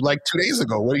met you like 2 days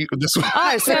ago. What are you?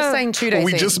 So saying 2 days.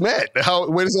 We just met.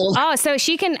 Where does it? Oh, so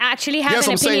she can actually have an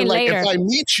opinion saying, like, later. if I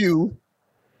meet you,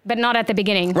 but not at the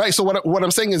beginning. Right. So what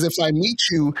I'm saying is, if I meet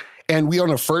you and we on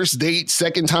a first date,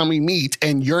 second time we meet,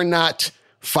 and you're not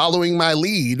following my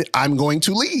lead, I'm going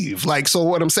to leave. Like, so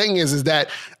what I'm saying is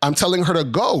that I'm telling her to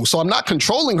go. So I'm not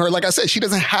controlling her. Like I said, she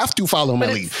doesn't have to follow my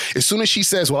lead. As soon as she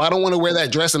says, well, I don't want to wear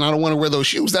that dress and I don't want to wear those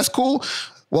shoes, that's cool.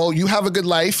 Well, you have a good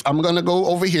life. I'm going to go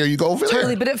over here. You go over there.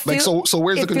 Totally, but it feels so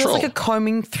where's the control? It feels like a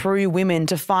combing through women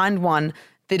to find one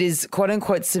that is quote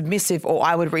unquote submissive, or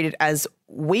I would read it as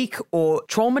weak or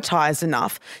traumatized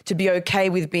enough to be okay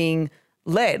with being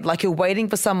led. Like you're waiting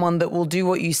for someone that will do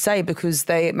what you say because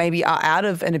they maybe are out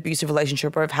of an abusive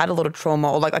relationship or have had a lot of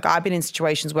trauma, or like I've been in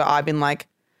situations where I've been like,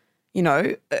 you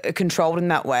know, controlled in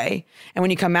that way. And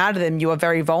when you come out of them, you are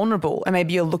very vulnerable, and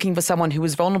maybe you're looking for someone who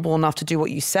is vulnerable enough to do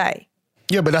what you say.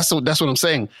 Yeah, but that's what I'm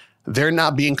saying. They're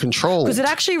not being controlled. Because it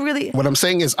actually really... What I'm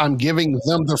saying is I'm giving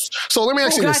them the... So let me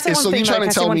ask you this. So you're trying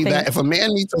to tell me that if a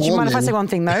man meets a woman... Do you mind if I say one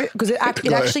thing, though? Because it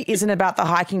actually isn't about the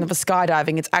hiking or the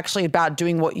skydiving. It's actually about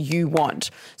doing what you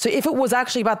want. So if it was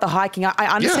actually about the hiking,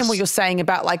 I understand what you're saying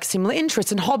about like similar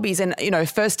interests and hobbies and, you know,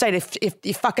 first date, if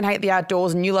you fucking hate the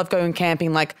outdoors and you love going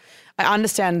camping, like I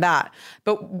understand that.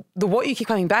 But what you keep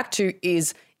coming back to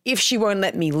is if she won't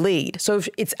let me lead. So if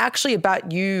it's actually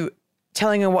about you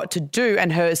telling her what to do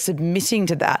and her submitting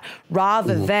to that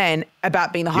rather than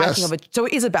about being the hiking of it. So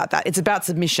it is about that. It's about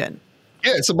submission.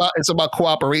 Yeah, it's about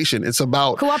cooperation. It's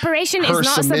about cooperation is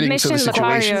not submission.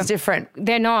 Cooperation is different.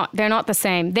 They're not the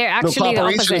same. They're actually the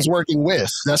cooperation opposite. is working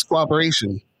with. That's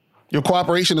cooperation. Your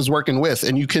cooperation is working with,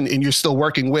 and you're still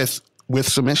working with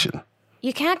submission.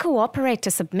 You can't cooperate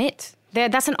to submit.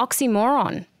 That's an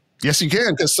oxymoron. Yes, you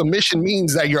can, because submission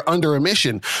means that you're under a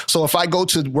mission. So if I go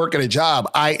to work at a job,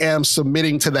 I am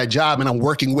submitting to that job and I'm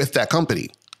working with that company.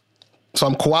 So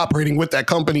I'm cooperating with that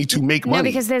company to make money. No,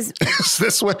 because there's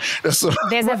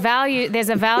a value,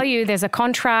 there's a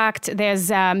contract,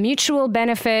 there's a mutual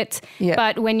benefit. Yeah.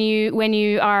 But when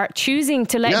you are choosing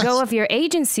to let go of your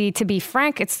agency, to be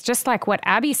frank, it's just like what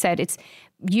Abby said. It's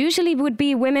usually would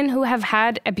be women who have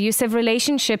had abusive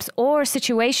relationships or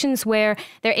situations where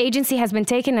their agency has been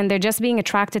taken and they're just being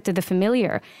attracted to the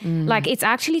familiar. Like it's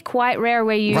actually quite rare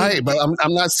where you... Right, but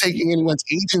I'm not taking anyone's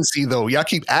agency though. Y'all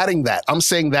keep adding that. I'm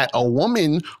saying that a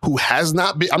woman who has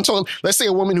not been... let's say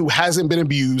a woman who hasn't been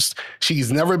abused.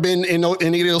 She's never been in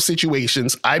any of those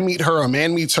situations. I meet her, a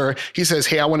man meets her. He says,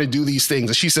 hey, I want to do these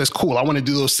things. And she says, cool, I want to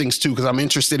do those things too because I'm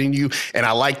interested in you and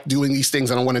I like doing these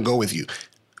things and I want to go with you.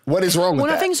 What is wrong with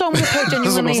that? Nothing's wrong with her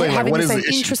genuinely having the same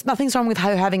interest. Nothing's wrong with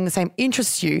her having the same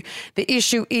interest as you. The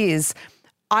issue is,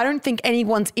 I don't think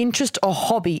anyone's interest or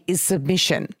hobby is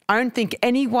submission. I don't think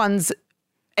any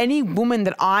woman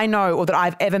that I know or that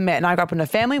I've ever met, and I grew up in a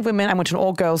family of women, I went to an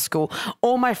all-girls school,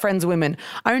 all my friends are women.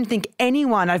 I don't think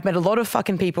anyone, I've met a lot of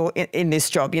fucking people in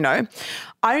this job, you know.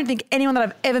 I don't think anyone that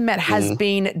I've ever met has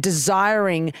been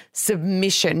desiring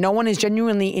submission. No one is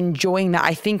genuinely enjoying that.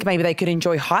 I think maybe they could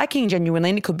enjoy hiking genuinely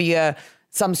and it could be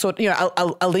some sort, you know,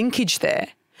 a linkage there.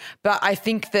 But I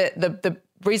think that the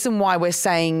reason why we're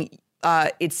saying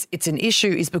it's an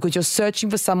issue is because you're searching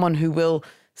for someone who will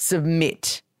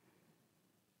submit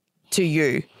to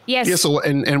you. Yes. Yeah. So,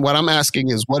 and what I'm asking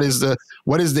is, what is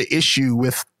the issue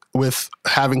with with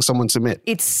having someone submit?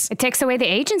 It takes away the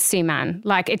agency, man.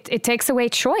 Like it takes away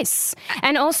choice,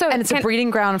 and also it's a breeding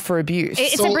ground for abuse.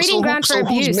 It's a breeding ground for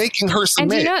abuse. Who's making her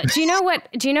submit? And do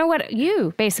you know what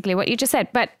you basically what you just said?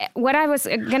 But what I was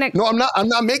gonna. No, I'm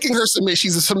not making her submit.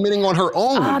 She's submitting on her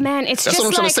own. Oh man, it's That's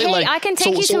just like, hey, I can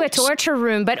take you to a torture torture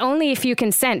room, but only if you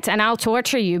consent, and I'll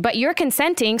torture you. But you're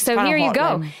consenting, so here you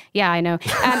go. Man. Yeah, I know.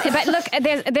 But look,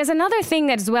 there's another thing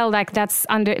that as well, like that's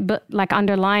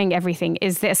underlying everything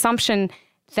is the assumption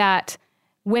that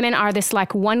women are this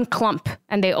like one clump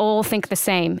and they all think the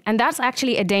same. And that's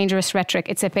actually a dangerous rhetoric.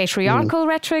 It's a patriarchal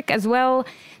rhetoric as well,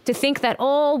 to think that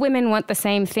all women want the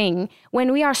same thing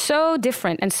when we are so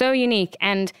different and so unique.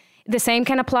 And the same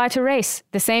can apply to race.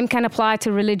 The same can apply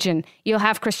to religion. You'll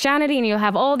have Christianity and you'll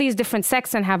have all these different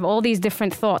sects and have all these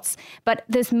different thoughts. But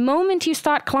this moment you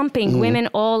start clumping women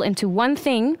all into one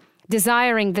thing,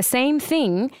 desiring the same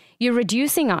thing, you're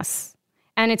reducing us.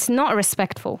 And it's not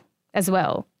respectful as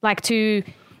well. Like to...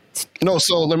 No,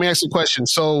 so let me ask you a question.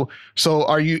 So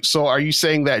are you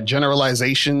saying that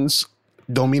generalizations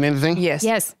don't mean anything?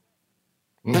 Yes.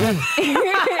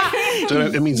 So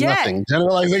it means nothing.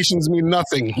 Generalizations mean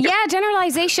nothing. Yeah,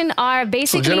 generalization are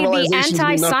basically the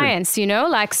anti-science, you know,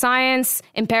 like science,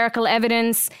 empirical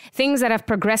evidence, things that have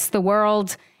progressed the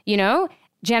world, you know.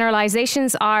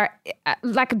 Generalizations are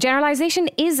generalization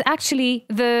is actually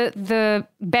the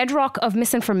bedrock of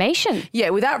misinformation. Yeah,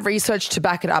 without research to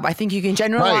back it up, I think you can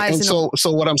generalize. Right, and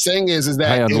so what I'm saying is that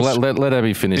hang on, let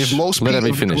Abby finish. If most let people,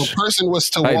 Abby finish. If a person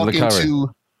was to walk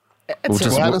Locario.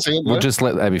 into, we'll just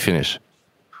let Abby finish.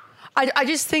 I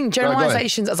just think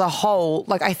generalizations as a whole,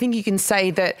 like I think you can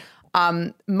say that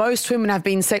most women have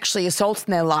been sexually assaulted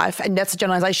in their life, and that's a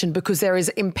generalization because there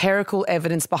is empirical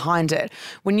evidence behind it.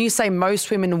 When you say most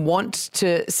women want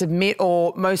to submit,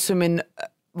 or most women,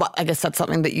 I guess that's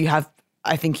something that you have,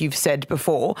 I think you've said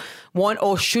before, want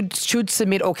or should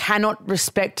submit or cannot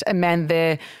respect a man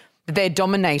they're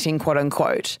dominating, quote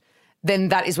unquote, then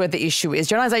that is where the issue is.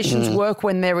 Generalizations work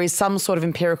when there is some sort of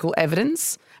empirical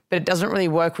evidence, but it doesn't really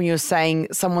work when you're saying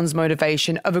someone's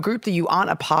motivation of a group that you aren't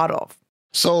a part of.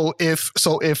 So if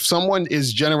someone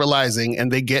is generalizing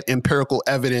and they get empirical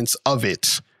evidence of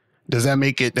it, does that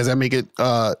make it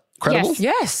credible?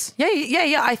 Yes.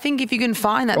 Yeah. I think if you can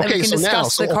find that, then we can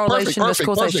discuss the correlation versus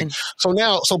causation.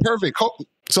 Perfect.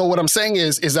 So what I'm saying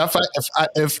is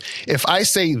if I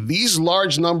say these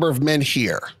large number of men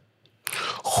here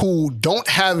who don't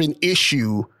have an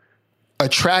issue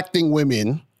attracting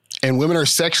women, and women are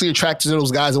sexually attracted to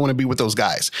those guys and want to be with those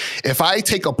guys. If I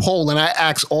take a poll and I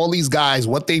ask all these guys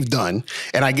what they've done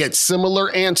and I get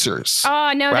similar answers.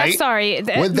 Oh, no, right? That's sorry.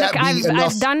 Would that be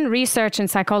enough? I've done research in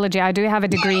psychology. I do have a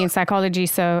degree in psychology,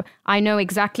 so I know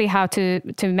exactly how to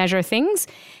measure things.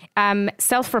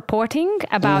 Self-reporting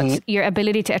about your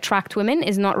ability to attract women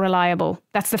is not reliable.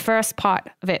 That's the first part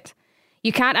of it.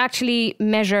 You can't actually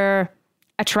measure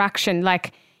attraction.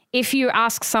 Like, if you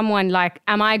ask someone, like,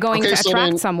 am I going to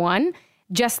attract someone?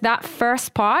 Just that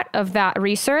first part of that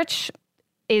research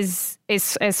is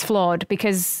flawed,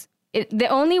 because the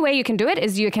only way you can do it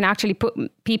is you can actually put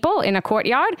people in a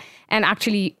courtyard and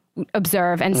actually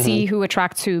observe and see who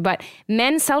attracts who. But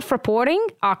men self-reporting,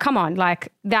 come on, like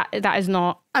that is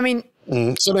not. I mean.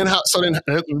 So then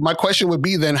my question would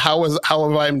be then, how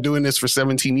have I been doing this for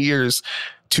 17 years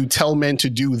to tell men to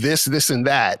do this, and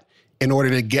that, in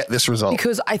order to get this result?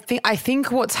 Because I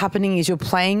think what's happening is you're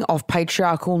playing off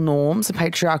patriarchal norms and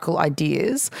patriarchal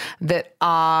ideas that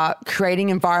are creating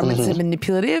environments that are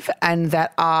manipulative and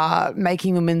that are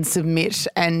making women submit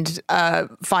and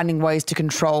finding ways to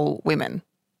control women.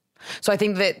 So I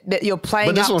think that you're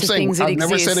playing up to things that exist. I've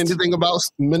never said anything about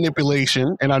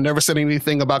manipulation, and I've never said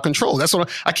anything about control. That's what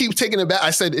I keep taking it back. I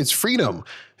said it's freedom.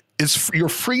 You're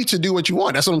free to do what you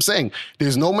want. That's what I'm saying.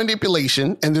 There's no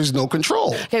manipulation and there's no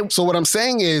control. Okay. So what I'm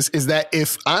saying is that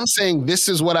if I'm saying this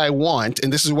is what I want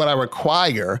and this is what I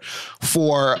require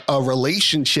for a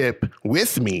relationship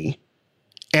with me,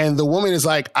 and the woman is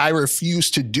like, I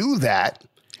refuse to do that,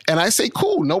 and I say,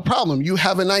 cool, no problem. You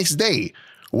have a nice day.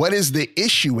 What is the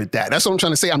issue with that? That's what I'm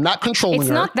trying to say. I'm not controlling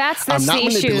her. That's I'm not the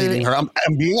manipulating her. I'm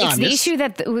being honest. It's the issue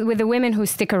that with the women who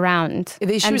stick around.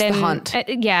 The issue is the hunt.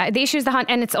 The issue is the hunt.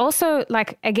 And it's also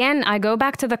like, again, I go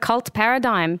back to the cult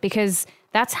paradigm, because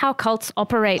that's how cults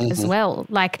operate as well.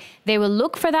 Like, they will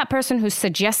look for that person who's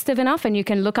suggestive enough, and you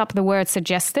can look up the word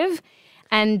suggestive,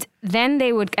 and then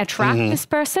they would attract this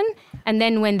person. And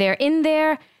then when they're in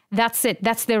there, that's it.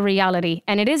 That's their reality.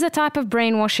 And it is a type of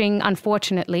brainwashing,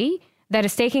 unfortunately, that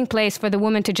is taking place for the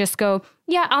woman to just go,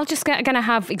 yeah, I'll just gonna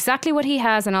have exactly what he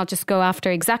has, and I'll just go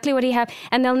after exactly what he has,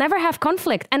 and they'll never have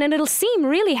conflict, and then it'll seem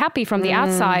really happy from the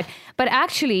outside, but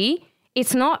actually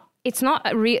it's not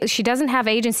real. She doesn't have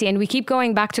agency. And we keep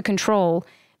going back to control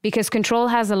because control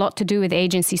has a lot to do with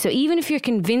agency. So even if you're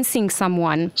convincing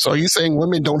someone. So are you saying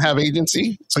women don't have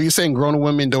agency? So you're saying grown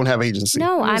women don't have agency?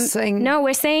 No,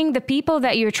 we're saying the people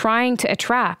that you're trying to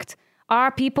attract are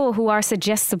people who are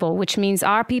suggestible, which means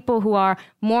are people who are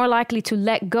more likely to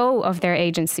let go of their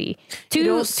agency,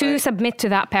 to submit to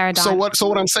that paradigm. So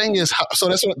what I'm saying is, that's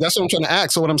what I'm trying to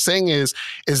ask. So what I'm saying is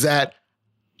that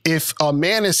if a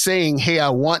man is saying, hey, I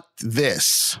want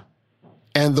this,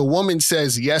 and the woman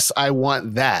says, yes, I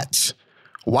want that,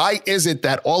 why is it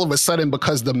that all of a sudden,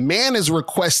 because the man is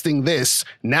requesting this,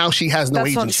 now she has no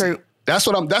agency? That's not true.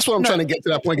 That's what I'm trying to get to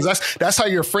that point, because that's how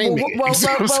you're framing it.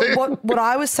 What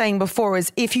I was saying before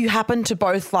is if you happen to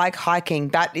both like hiking,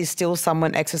 that is still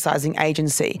someone exercising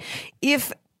agency.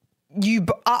 If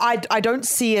I don't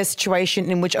see a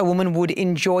situation in which a woman would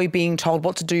enjoy being told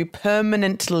what to do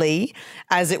permanently,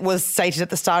 as it was stated at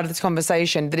the start of this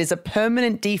conversation, that is a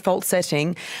permanent default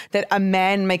setting that a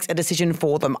man makes a decision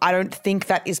for them. I don't think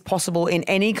that is possible in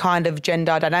any kind of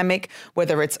gender dynamic,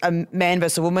 whether it's a man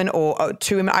versus a woman or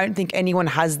two women. I don't think anyone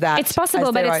has that. It's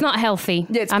possible, but it's not healthy.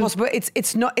 Yeah, it's possible.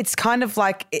 It's not. It's kind of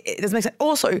like it doesn't make sense.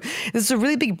 Also, this is a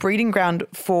really big breeding ground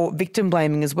for victim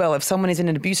blaming as well. If someone is in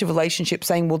an abusive relationship,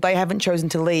 saying, "Well, they haven't chosen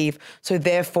to leave, so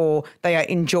therefore they are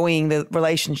enjoying the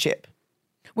relationship."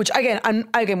 Which again,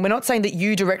 we're not saying that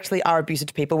you directly are abusive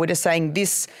to people. We're just saying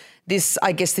this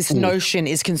notion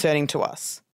is concerning to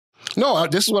us. No,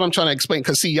 this is what I'm trying to explain.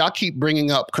 Because see, y'all keep bringing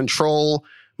up control,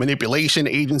 manipulation,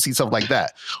 agency, stuff like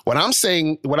that. What I'm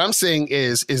saying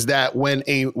is that when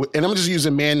and I'm just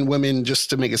using men and women just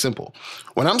to make it simple.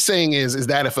 What I'm saying is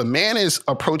that if a man is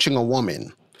approaching a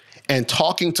woman and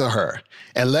talking to her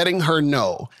and letting her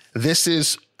know this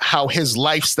is how his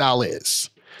lifestyle is,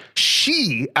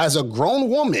 she, as a grown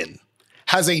woman,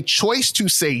 has a choice to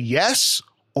say yes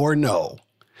or no.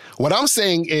 What I'm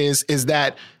saying is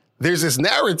that there's this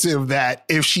narrative that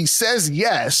if she says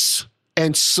yes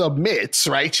and submits,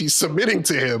 right, she's submitting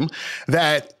to him,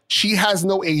 that she has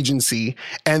no agency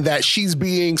and that she's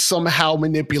being somehow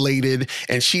manipulated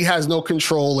and she has no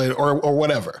control or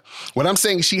whatever. What I'm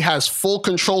saying is she has full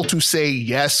control to say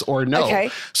yes or no. Okay.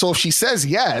 So if she says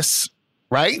yes,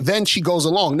 right, then she goes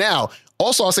along. Now,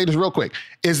 also, I'll say this real quick,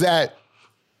 is that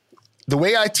the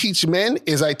way I teach men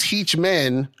is I teach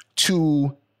men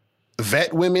to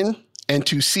vet women and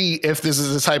to see if this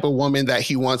is the type of woman that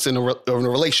he wants in a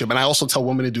relationship. And I also tell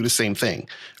women to do the same thing,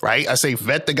 right? I say,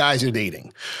 vet the guys you're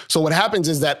dating. So what happens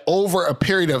is that over a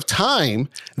period of time,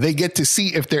 they get to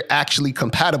see if they're actually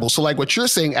compatible. So like what you're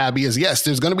saying, Abby, is yes,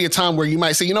 there's going to be a time where you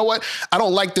might say, you know what, I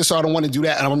don't like this, or I don't want to do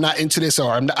that, and I'm not into this,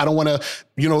 or I don't want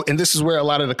to, and this is where a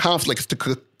lot of the conflict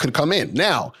could come in.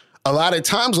 Now, a lot of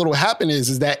times what will happen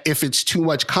is that if it's too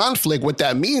much conflict, what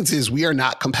that means is we are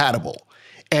not compatible.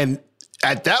 And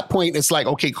at that point, it's like,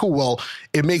 okay, cool. Well,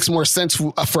 it makes more sense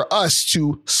for us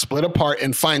to split apart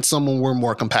and find someone we're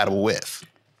more compatible with.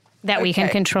 That we can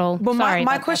control. Well,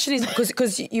 my question is,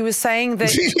 because you were saying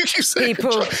that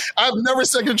people... I've never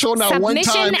said control not one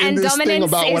time in this thing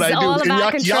about what I do.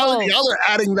 And y'all are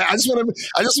adding that. I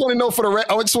just want to know for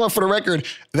the record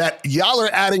that y'all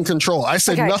are adding control. I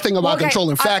said nothing about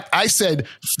control. In fact, I said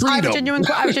freedom. I have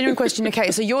a genuine question. Okay,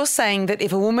 so you're saying that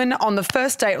if a woman on the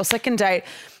first date or second date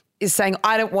is saying,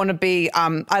 I don't want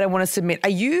to submit, are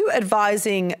you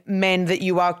advising men that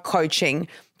you are coaching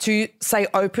to say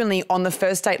openly on the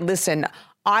first date, listen,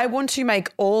 I want to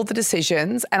make all the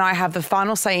decisions and I have the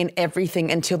final say in everything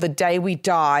until the day we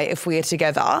die if we are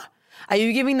together? Are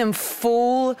you giving them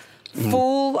full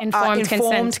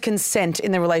informed consent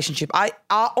in the relationship?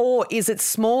 Or is it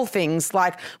small things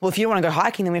like, well, if you don't want to go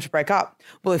hiking, then we have to break up.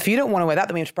 Well, if you don't want to wear that,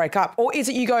 then we have to break up. Or is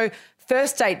it you go,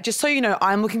 first date, just so you know,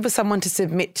 I'm looking for someone to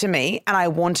submit to me and I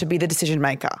want to be the decision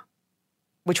maker.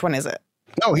 Which one is it?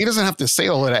 No, he doesn't have to say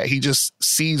all of that. He just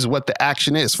sees what the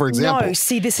action is. For example, no,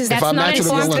 see, that's not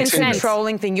informed consent.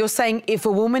 Controlling thing. You're saying if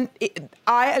a woman,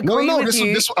 I agree with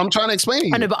you. I'm trying to explain to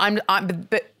you. I know,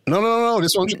 but No.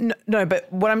 This one. No,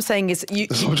 but what I'm saying is, you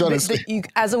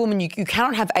as a woman, you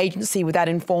cannot have agency without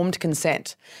informed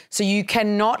consent. So you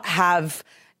cannot have,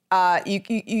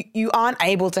 you aren't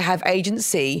able to have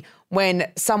agency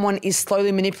when someone is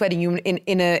slowly manipulating you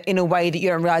in a way that you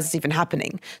don't realize is even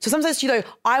happening. So sometimes you go,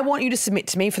 I want you to submit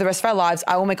to me for the rest of our lives.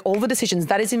 I will make all the decisions.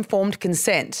 That is informed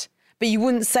consent. But you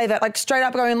wouldn't say that like straight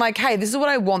up going like, hey, this is what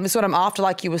I want. This is what I'm after,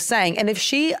 like you were saying. And if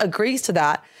she agrees to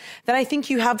that, then I think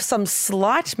you have some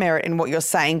slight merit in what you're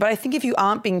saying. But I think if you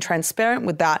aren't being transparent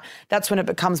with that, that's when it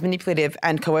becomes manipulative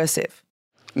and coercive.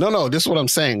 No, this is what I'm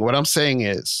saying. What I'm saying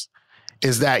is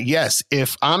is that, yes,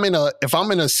 if I'm in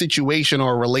a situation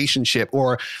or a relationship,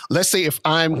 or let's say if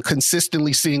I'm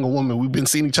consistently seeing a woman, we've been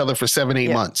seeing each other for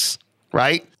 7-8 months,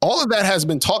 right? All of that has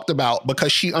been talked about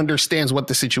because she understands what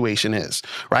the situation is,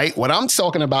 right? What I'm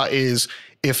talking about is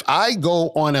if I go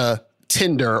on a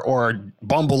Tinder or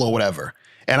Bumble or whatever,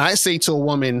 and I say to a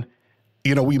woman,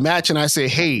 you know, we match, and I say,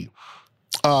 hey,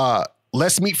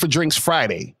 let's meet for drinks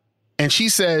Friday. And she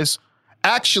says,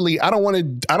 actually, I don't want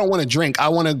to drink. I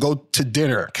want to go to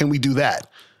dinner. Can we do that?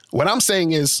 What I'm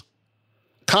saying is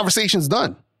conversation's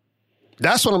done.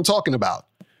 That's what I'm talking about.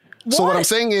 What? So what I'm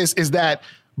saying is that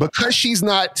because she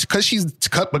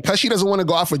doesn't want to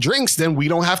go out for drinks, then we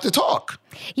don't have to talk.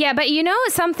 Yeah, but you know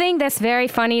something that's very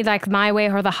funny, like my way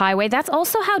or the highway? That's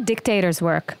also how dictators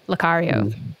work,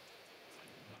 Locario.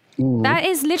 That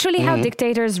is literally how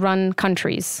dictators run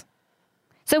countries.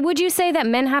 So would you say that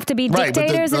men have to be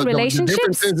dictators in relationships? The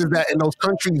difference is that in those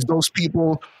countries, those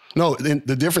people... No,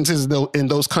 the difference is in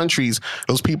those countries,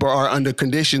 those people are under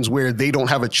conditions where they don't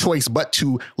have a choice but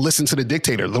to listen to the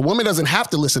dictator. The woman doesn't have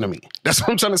to listen to me. That's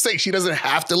what I'm trying to say. She doesn't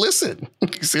have to listen.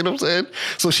 You see what I'm saying?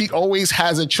 So she always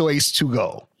has a choice to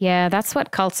go. Yeah, that's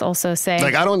what cults also say.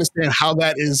 Like, I don't understand how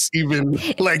that is even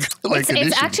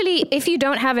it's actually, if you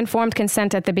don't have informed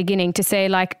consent at the beginning, to say,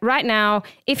 like, right now,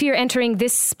 if you're entering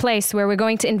this place where we're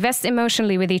going to invest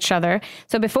emotionally with each other,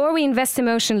 so before we invest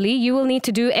emotionally, you will need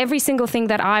to do every single thing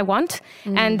that I want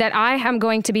and that I am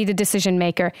going to be the decision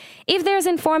maker. If there's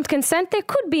informed consent, there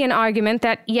could be an argument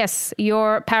that, yes,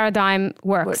 your paradigm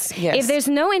works. Yes. If there's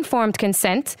no informed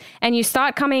consent and you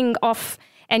start coming off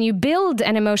and you build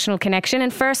an emotional connection,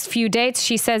 and first few dates,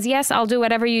 she says, yes, I'll do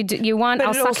whatever you want. But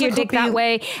I'll suck your dick that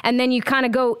way. And then you kind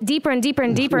of go deeper and deeper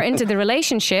and deeper into the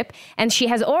relationship. And she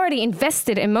has already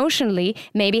invested emotionally,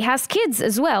 maybe has kids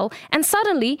as well. And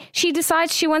suddenly she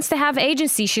decides she wants to have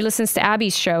agency. She listens to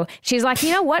Abby's show. She's like,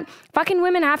 you know what? Fucking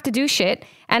women have to do shit.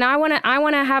 And I want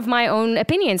to have my own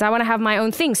opinions. I want to have my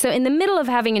own things. So in the middle of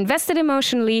having invested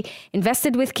emotionally,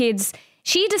 invested with kids,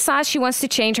 she decides she wants to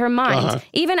change her mind,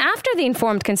 even after the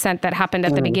informed consent that happened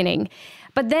at the beginning.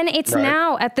 But then it's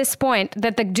now at this point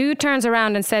that the dude turns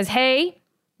around and says, hey,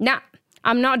 nah,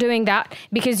 I'm not doing that,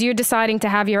 because you're deciding to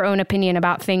have your own opinion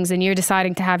about things and you're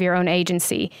deciding to have your own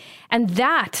agency. And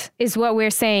that is what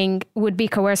we're saying would be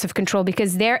coercive control,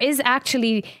 because there is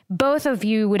actually, both of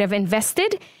you would have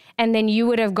invested and then you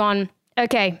would have gone,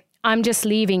 okay, I'm just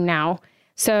leaving now.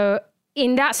 So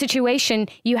in that situation,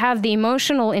 you have the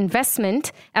emotional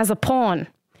investment as a pawn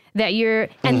that you're,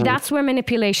 and that's where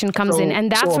manipulation comes in,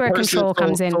 and that's where control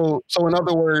comes in. So in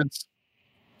other words,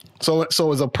 so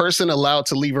is a person allowed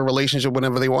to leave a relationship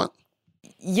whenever they want?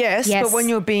 Yes, but when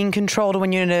you're being controlled or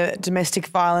when you're in a domestic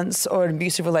violence or an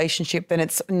abusive relationship, then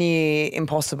it's near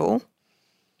impossible.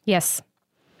 Yes.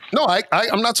 No,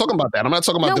 I'm not talking about that. I'm not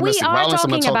talking about domestic violence. I'm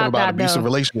not talking about abusive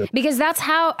relationships. Because that's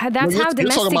how domestic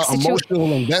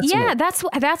emotional investment. Yeah,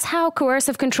 that's how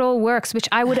coercive control works, which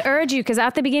I would urge you, because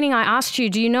at the beginning I asked you,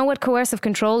 do you know what coercive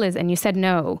control is? And you said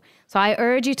no. So I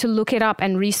urge you to look it up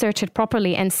and research it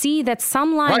properly and see that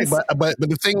some lines... Right, but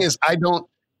the thing is,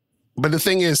 But the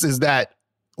thing is that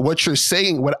what you're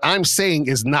saying, what I'm saying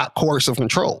is not coercive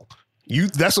control.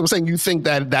 That's what I'm saying. You think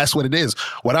that that's what it is.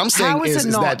 What I'm saying is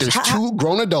that there's two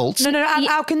grown adults. No.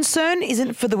 Our concern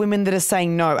isn't for the women that are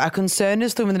saying no. Our concern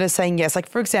is the women that are saying yes. Like,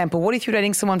 for example, what if you're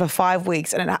dating someone for 5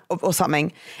 weeks or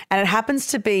something, and it happens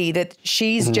to be that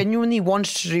she's genuinely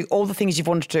wanted to do all the things you've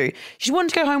wanted to do. She's wanted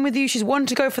to go home with you. She's wanted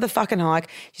to go for the fucking hike.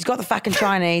 She's got the fucking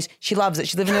Chinese. She loves it.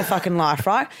 She's living her fucking life,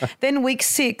 right? Then week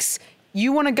 6,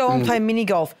 you want to go and play mini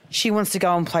golf. She wants to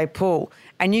go and play pool.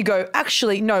 And you go,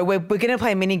 actually, no, we're going to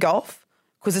play mini golf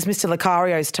because it's Mr.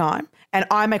 Locario's time and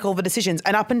I make all the decisions.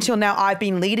 And up until now, I've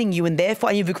been leading you and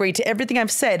therefore you've agreed to everything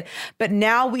I've said. But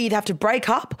now we either have to break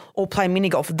up or play mini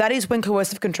golf. That is when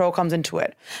coercive control comes into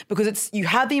it, because you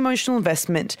have the emotional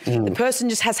investment. The person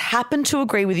just has happened to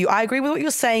agree with you. I agree with what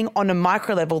you're saying on a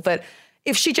micro level, that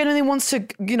if she genuinely wants to,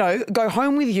 go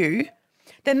home with you,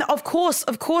 then of course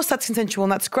that's consensual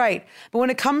and that's great. But when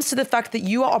it comes to the fact that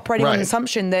you are operating on the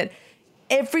assumption that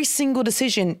every single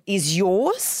decision is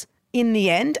yours in the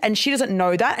end, and she doesn't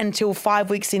know that until 5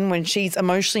 weeks in when she's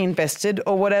emotionally invested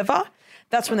or whatever,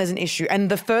 that's when there's an issue.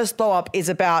 And the first blow up is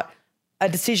about a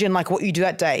decision like what you do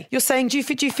that day. You're saying, do you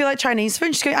feel like Chinese food?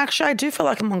 And she's going, actually, I do feel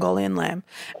like a Mongolian lamb.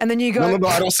 And then you go, no,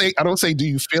 I don't say, do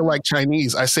you feel like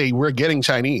Chinese? I say, we're getting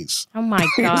Chinese. Oh my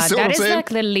God. That is like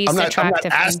the least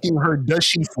attractive. I'm not asking her, does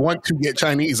she want to get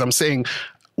Chinese? I'm saying,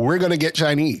 we're going to get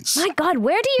Chinese. My God,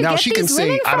 where do you Now, get she can these say,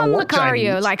 women "I don't from, want Locario?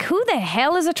 Chinese." Like, who the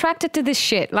hell is attracted to this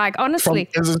shit? Like, honestly.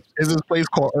 Is this place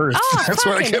called Earth. Oh, That's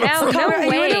where I fucking get it hell, from. no Are you in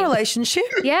way. a relationship?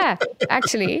 Yeah,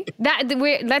 actually.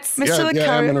 Let's... Mr.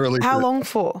 Yeah, I'm in a Locario, relationship. how long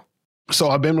for? So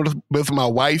I've been with my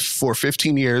wife for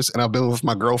 15 years, and I've been with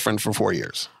my girlfriend for 4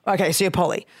 years. Okay, so you're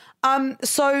poly.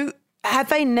 So have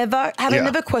they never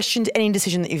questioned any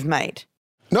decision that you've made?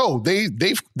 No,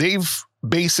 they've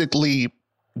basically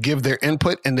give their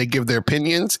input and they give their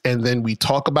opinions, and then we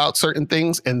talk about certain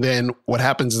things, and then what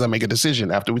happens is I make a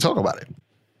decision after we talk about it.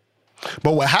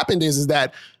 But what happened is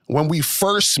that when we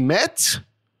first met,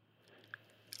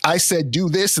 I said, do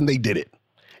this, and they did it.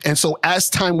 And so as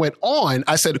time went on,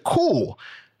 I said, cool,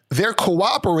 they're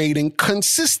cooperating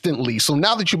consistently. So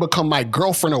now that you become my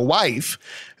girlfriend or wife,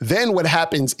 then what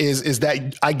happens is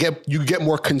that you get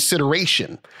more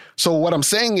consideration. So what I'm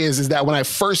saying is that when I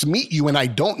first meet you and I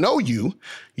don't know you,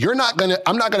 I'm not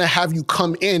gonna have you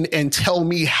come in and tell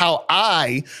me how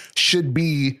I should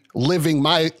be living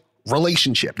my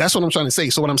relationship. That's what I'm trying to say.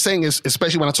 So what I'm saying is,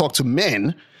 especially when I talk to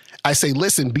men, I say,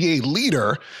 listen, be a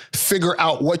leader, figure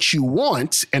out what you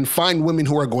want, and find women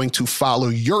who are going to follow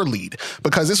your lead.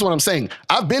 Because this is what I'm saying.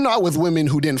 I've been out with women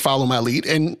who didn't follow my lead,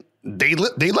 and they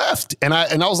left. And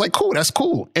I was like, cool, that's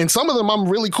cool. And some of them I'm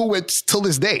really cool with till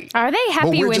this day. Are they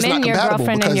happy women, your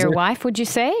girlfriend and your wife, would you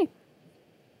say?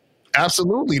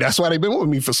 Absolutely. That's why they've been with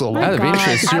me for so long. Out of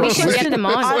interest, We should get them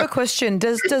on. I have a question.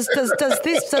 Does this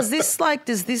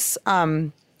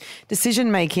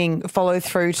decision making follow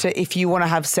through to if you want to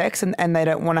have sex and they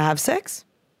don't want to have sex?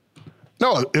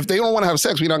 No, if they don't want to have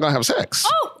sex, we're not going to have sex.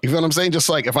 Oh! You feel what I'm saying? Just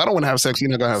like if I don't want to have sex, you're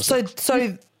not going to have sex.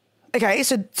 So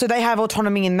they have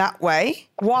autonomy in that way.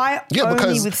 Why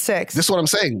only with sex? This is what I'm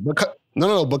saying.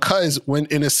 Because when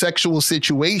in a sexual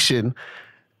situation,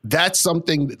 that's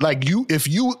something like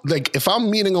if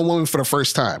I'm meeting a woman for the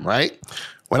first time, right?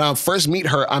 When I first meet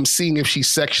her, I'm seeing if she's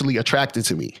sexually attracted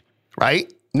to me,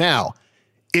 right? Now,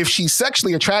 if she's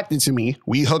sexually attracted to me,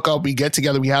 we hook up, we get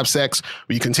together, we have sex,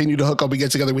 we continue to hook up, we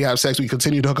get together, we have sex, we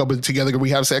continue to hook up together, we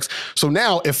have sex. So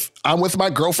now if I'm with my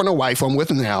girlfriend or wife, I'm with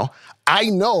now, I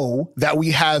know that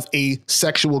we have a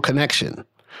sexual connection.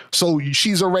 So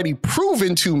she's already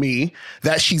proven to me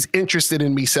that she's interested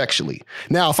in me sexually.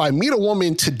 Now, if I meet a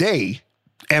woman today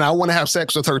and I want to have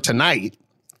sex with her tonight,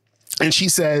 and she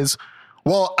says,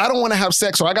 well, I don't want to have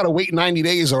sex, or I got to wait 90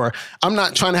 days, or I'm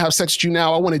not trying to have sex with you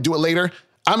now, I want to do it later,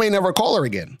 I may never call her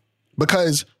again,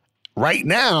 because right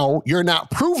now you're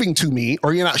not proving to me,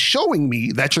 or you're not showing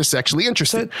me that you're sexually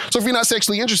interested. So if you're not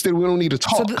sexually interested, we don't need to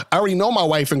talk. I already know my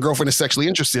wife and girlfriend is sexually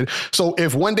interested. So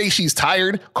if one day she's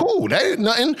tired, cool, that ain't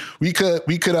nothing. We could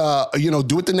do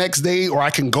it the next day, or I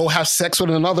can go have sex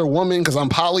with another woman because I'm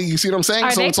poly. You see what I'm saying?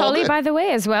 Are they poly, by the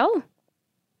way, as well?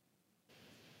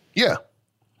 Yeah.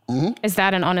 Mm-hmm. Is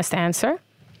that an honest answer?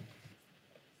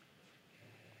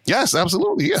 Yes,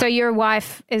 absolutely. Yeah. So your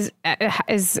wife is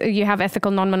you have ethical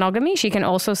non-monogamy. She can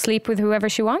also sleep with whoever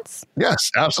she wants.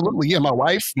 Yes, absolutely. Yeah, my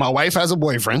wife has a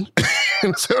boyfriend. You know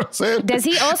what I'm saying? Does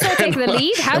he also take the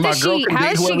lead? How is she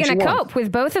going to cope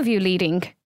with both of you leading?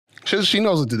 She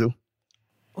knows what to do.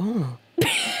 Oh.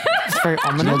 It's very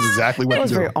ominous. She knows exactly what to do. That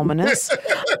was very ominous.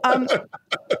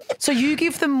 So you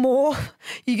give them more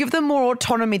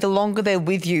autonomy the longer they're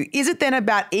with you. Is it then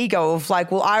about ego of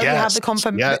like, well, I already have the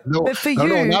confirmation? Yeah, but for you,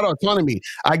 no, not autonomy.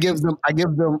 I give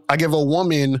a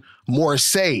woman more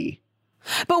say.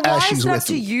 But why is it up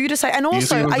to you to say? And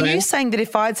also, are you saying that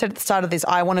if I had said at the start of this,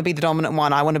 I want to be the dominant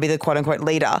one, I want to be the quote unquote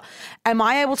leader, am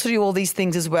I able to do all these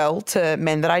things as well to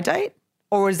men that I date?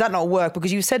 Or does that not work?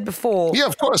 Because you said before. Yeah,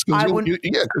 of course. Because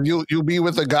you'll be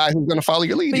with a guy who's going to follow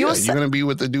your lead. You're going to be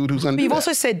with the dude who's going to do that. You've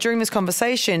also said during this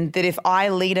conversation that if I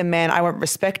lead a man, I won't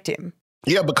respect him.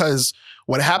 Yeah, because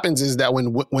what happens is that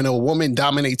when a woman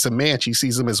dominates a man, she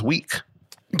sees him as weak.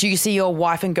 Do you see your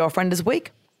wife and girlfriend as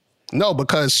weak? No,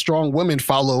 because strong women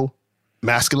follow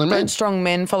masculine men. Don't strong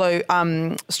men follow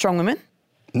strong women?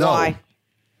 No. Why?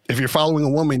 If you're following a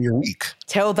woman, you're weak.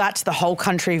 Tell that to the whole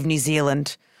country of New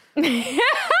Zealand.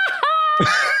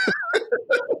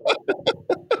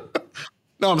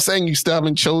 No, I'm saying you still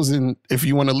haven't chosen if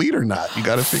you want to lead or not. You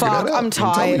got to figure that out. I'm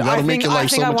tired. I think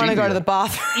I want to go to the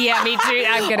bathroom. Yeah, me too.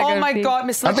 I'm going to go. Oh my God,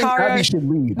 Miss Locario. I think Abby should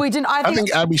lead. I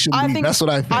think Abby should lead. That's what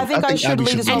I think. I think I should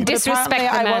lead as well. And But disrespect apparently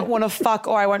the I man. won't want to fuck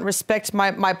or I won't respect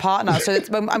my partner. So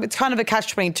it's kind of a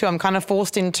catch-22. I'm kind of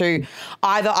forced into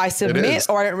either I submit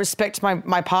or I don't respect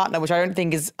my partner, which I don't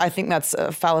think is, I think that's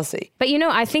a fallacy. But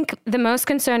I think the most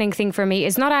concerning thing for me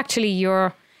is not actually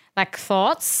your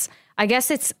thoughts. I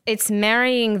guess it's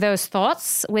marrying those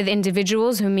thoughts with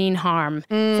individuals who mean harm.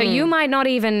 So you might not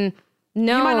even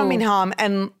No. You might not mean harm.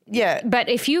 And yeah. But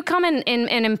if you come and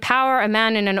empower a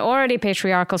man in an already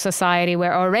patriarchal society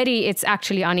where already it's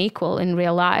actually unequal in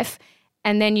real life,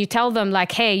 and then you tell them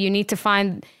like, hey, you need to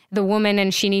find the woman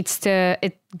and she needs to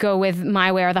go with my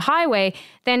way or the highway,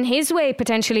 then his way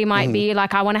potentially might be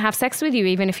like, I want to have sex with you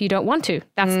even if you don't want to.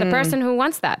 That's the person who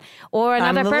wants that. Or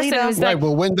another person who's right, like...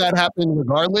 But wouldn't that happen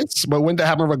regardless? But wouldn't that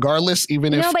happen regardless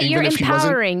even if... No, but you're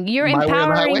empowering. You're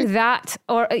empowering that.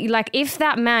 Or like if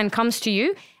that man comes to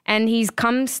you and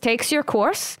takes your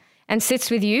course and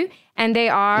sits with you and they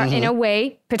are in a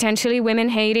way potentially women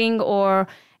hating or...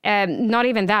 not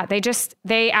even that.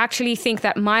 They actually think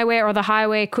that my way or the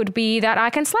highway could be that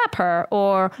I can slap her,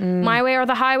 or my way or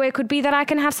the highway could be that I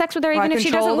can have sex with her even if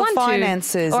she doesn't want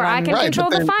to, or I can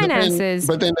control the finances.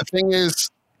 But then the thing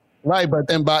is, right? But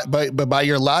then by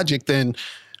your logic, then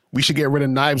we should get rid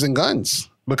of knives and guns.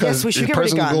 Because we should the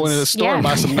person can go into the store and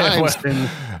buy some knives. Mr.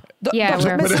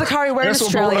 Locario, we're in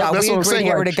Australia. We agree to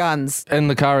get rid of guns. And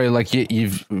Locario, like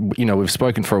we've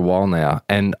spoken for a while now,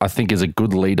 and I think as a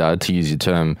good leader, to use your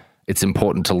term, it's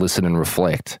important to listen and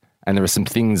reflect. And there are some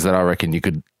things that I reckon you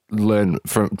could learn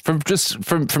from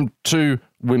two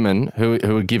women who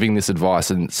are giving this advice,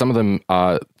 and some of them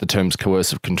are the terms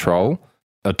coercive control,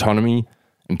 autonomy,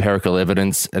 empirical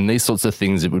evidence, and these sorts of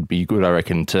things. It would be good, I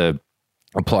reckon, to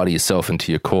apply to yourself and to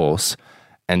your course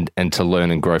and to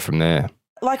learn and grow from there.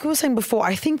 Like we were saying before,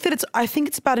 I think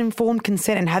it's about informed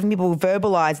consent and having people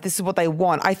verbalize this is what they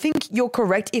want. I think you're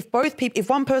correct. If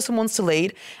one person wants to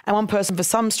lead and one person for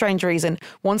some strange reason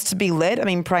wants to be led, I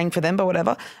mean, praying for them, but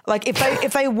whatever. Like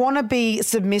if they want to be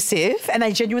submissive and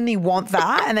they genuinely want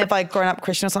that and they've like grown up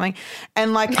Christian or something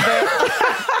and like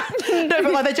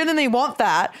they genuinely want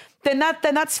that, then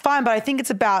that's fine. But I think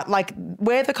it's about like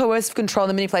where the coercive control and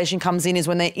the manipulation comes in is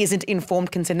when there isn't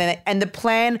informed consent and the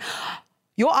plan.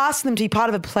 You're asking them to be part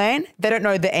of a plan they don't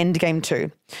know the end game to.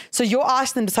 So you're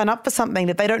asking them to sign up for something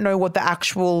that they don't know what the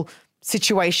actual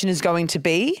situation is going to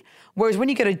be. Whereas when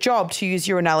you get a job, to use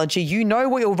your analogy, you know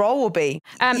what your role will be.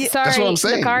 Sorry,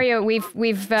 Locario,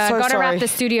 we've got to wrap the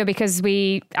studio because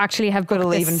we actually have got to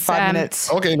leave in 5 minutes.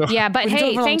 Okay, no. Yeah, but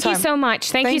hey, thank you so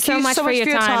much. Thank you so much for your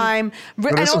time.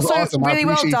 And also, awesome. Really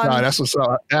well done. Y'all. That's what's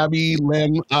up. Abby,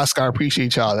 Lem, Oscar, I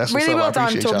appreciate y'all. That's what's really up. Well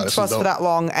done talking to us for that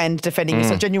long and defending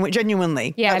yourself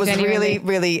genuinely. Yeah, that was really,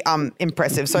 really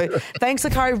impressive. So thanks,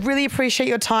 Locario. Really appreciate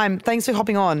your time. Thanks for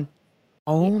hopping on.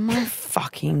 Oh my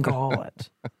fucking God.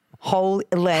 Holy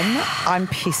Len, I'm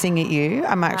pissing at you.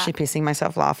 I'm actually pissing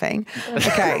myself laughing.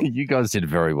 Okay. You guys did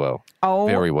very well. Oh,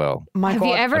 very well. My God. Have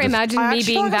you ever imagined me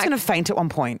being that? I was going to faint at one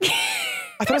point.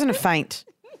 I thought I was going to faint.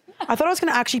 I thought I was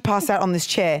going to actually pass out on this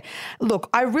chair. Look,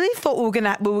 I really thought we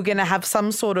were going to have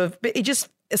some sort of,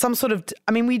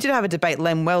 I mean, we did have a debate,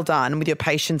 Len, well done, with your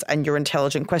patience and your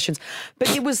intelligent questions.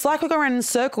 But it was like we go around in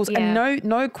circles and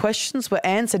no questions were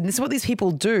answered. And this is what these people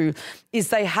do, is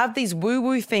they have these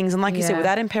woo-woo things, and like you said,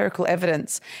 without empirical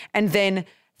evidence, and then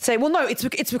say, well, no,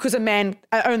 it's because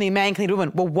only a man can lead a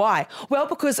woman. Well, why? Well,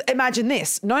 because imagine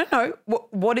this. No.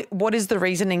 What is the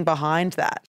reasoning behind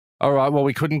that? All right. Well,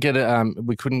 we couldn't get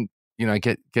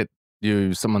get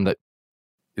you someone that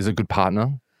is a good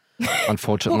partner.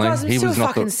 Unfortunately, well, guys, I'm still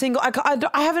fucking single. I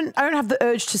don't have the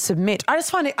urge to submit. I just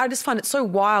find it so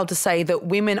wild to say that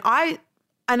women.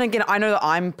 And again, I know that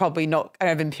I'm probably not. I don't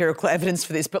have empirical evidence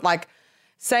for this, but like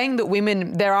saying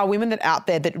that there are women that out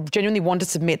there that genuinely want to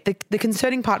submit. The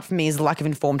concerning part for me is the lack of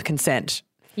informed consent.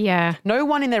 Yeah. No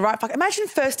one in their right. Imagine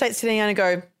first date sitting down and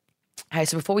go, hey,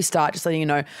 so before we start, just letting you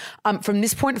know, from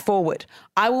this point forward,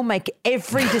 I will make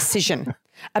every decision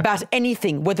about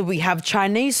anything, whether we have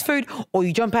Chinese food or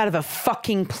you jump out of a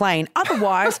fucking plane.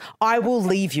 Otherwise, I will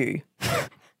leave you.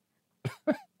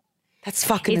 That's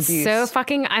fucking abuse. It's so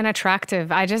fucking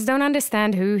unattractive. I just don't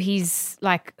understand who's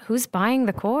buying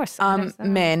the course.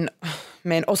 Men.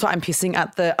 Also, I'm pissing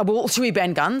at should we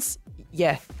ban guns?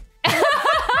 Yeah.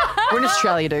 We're in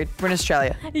Australia, dude. We're in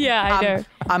Australia. Yeah, I know.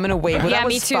 I'm going to wee. Well, yeah,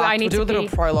 me too. I need we'll do a little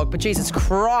prologue, but Jesus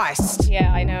Christ.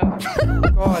 Yeah, I know.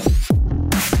 God.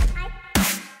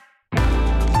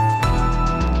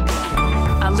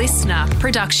 A listener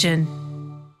production.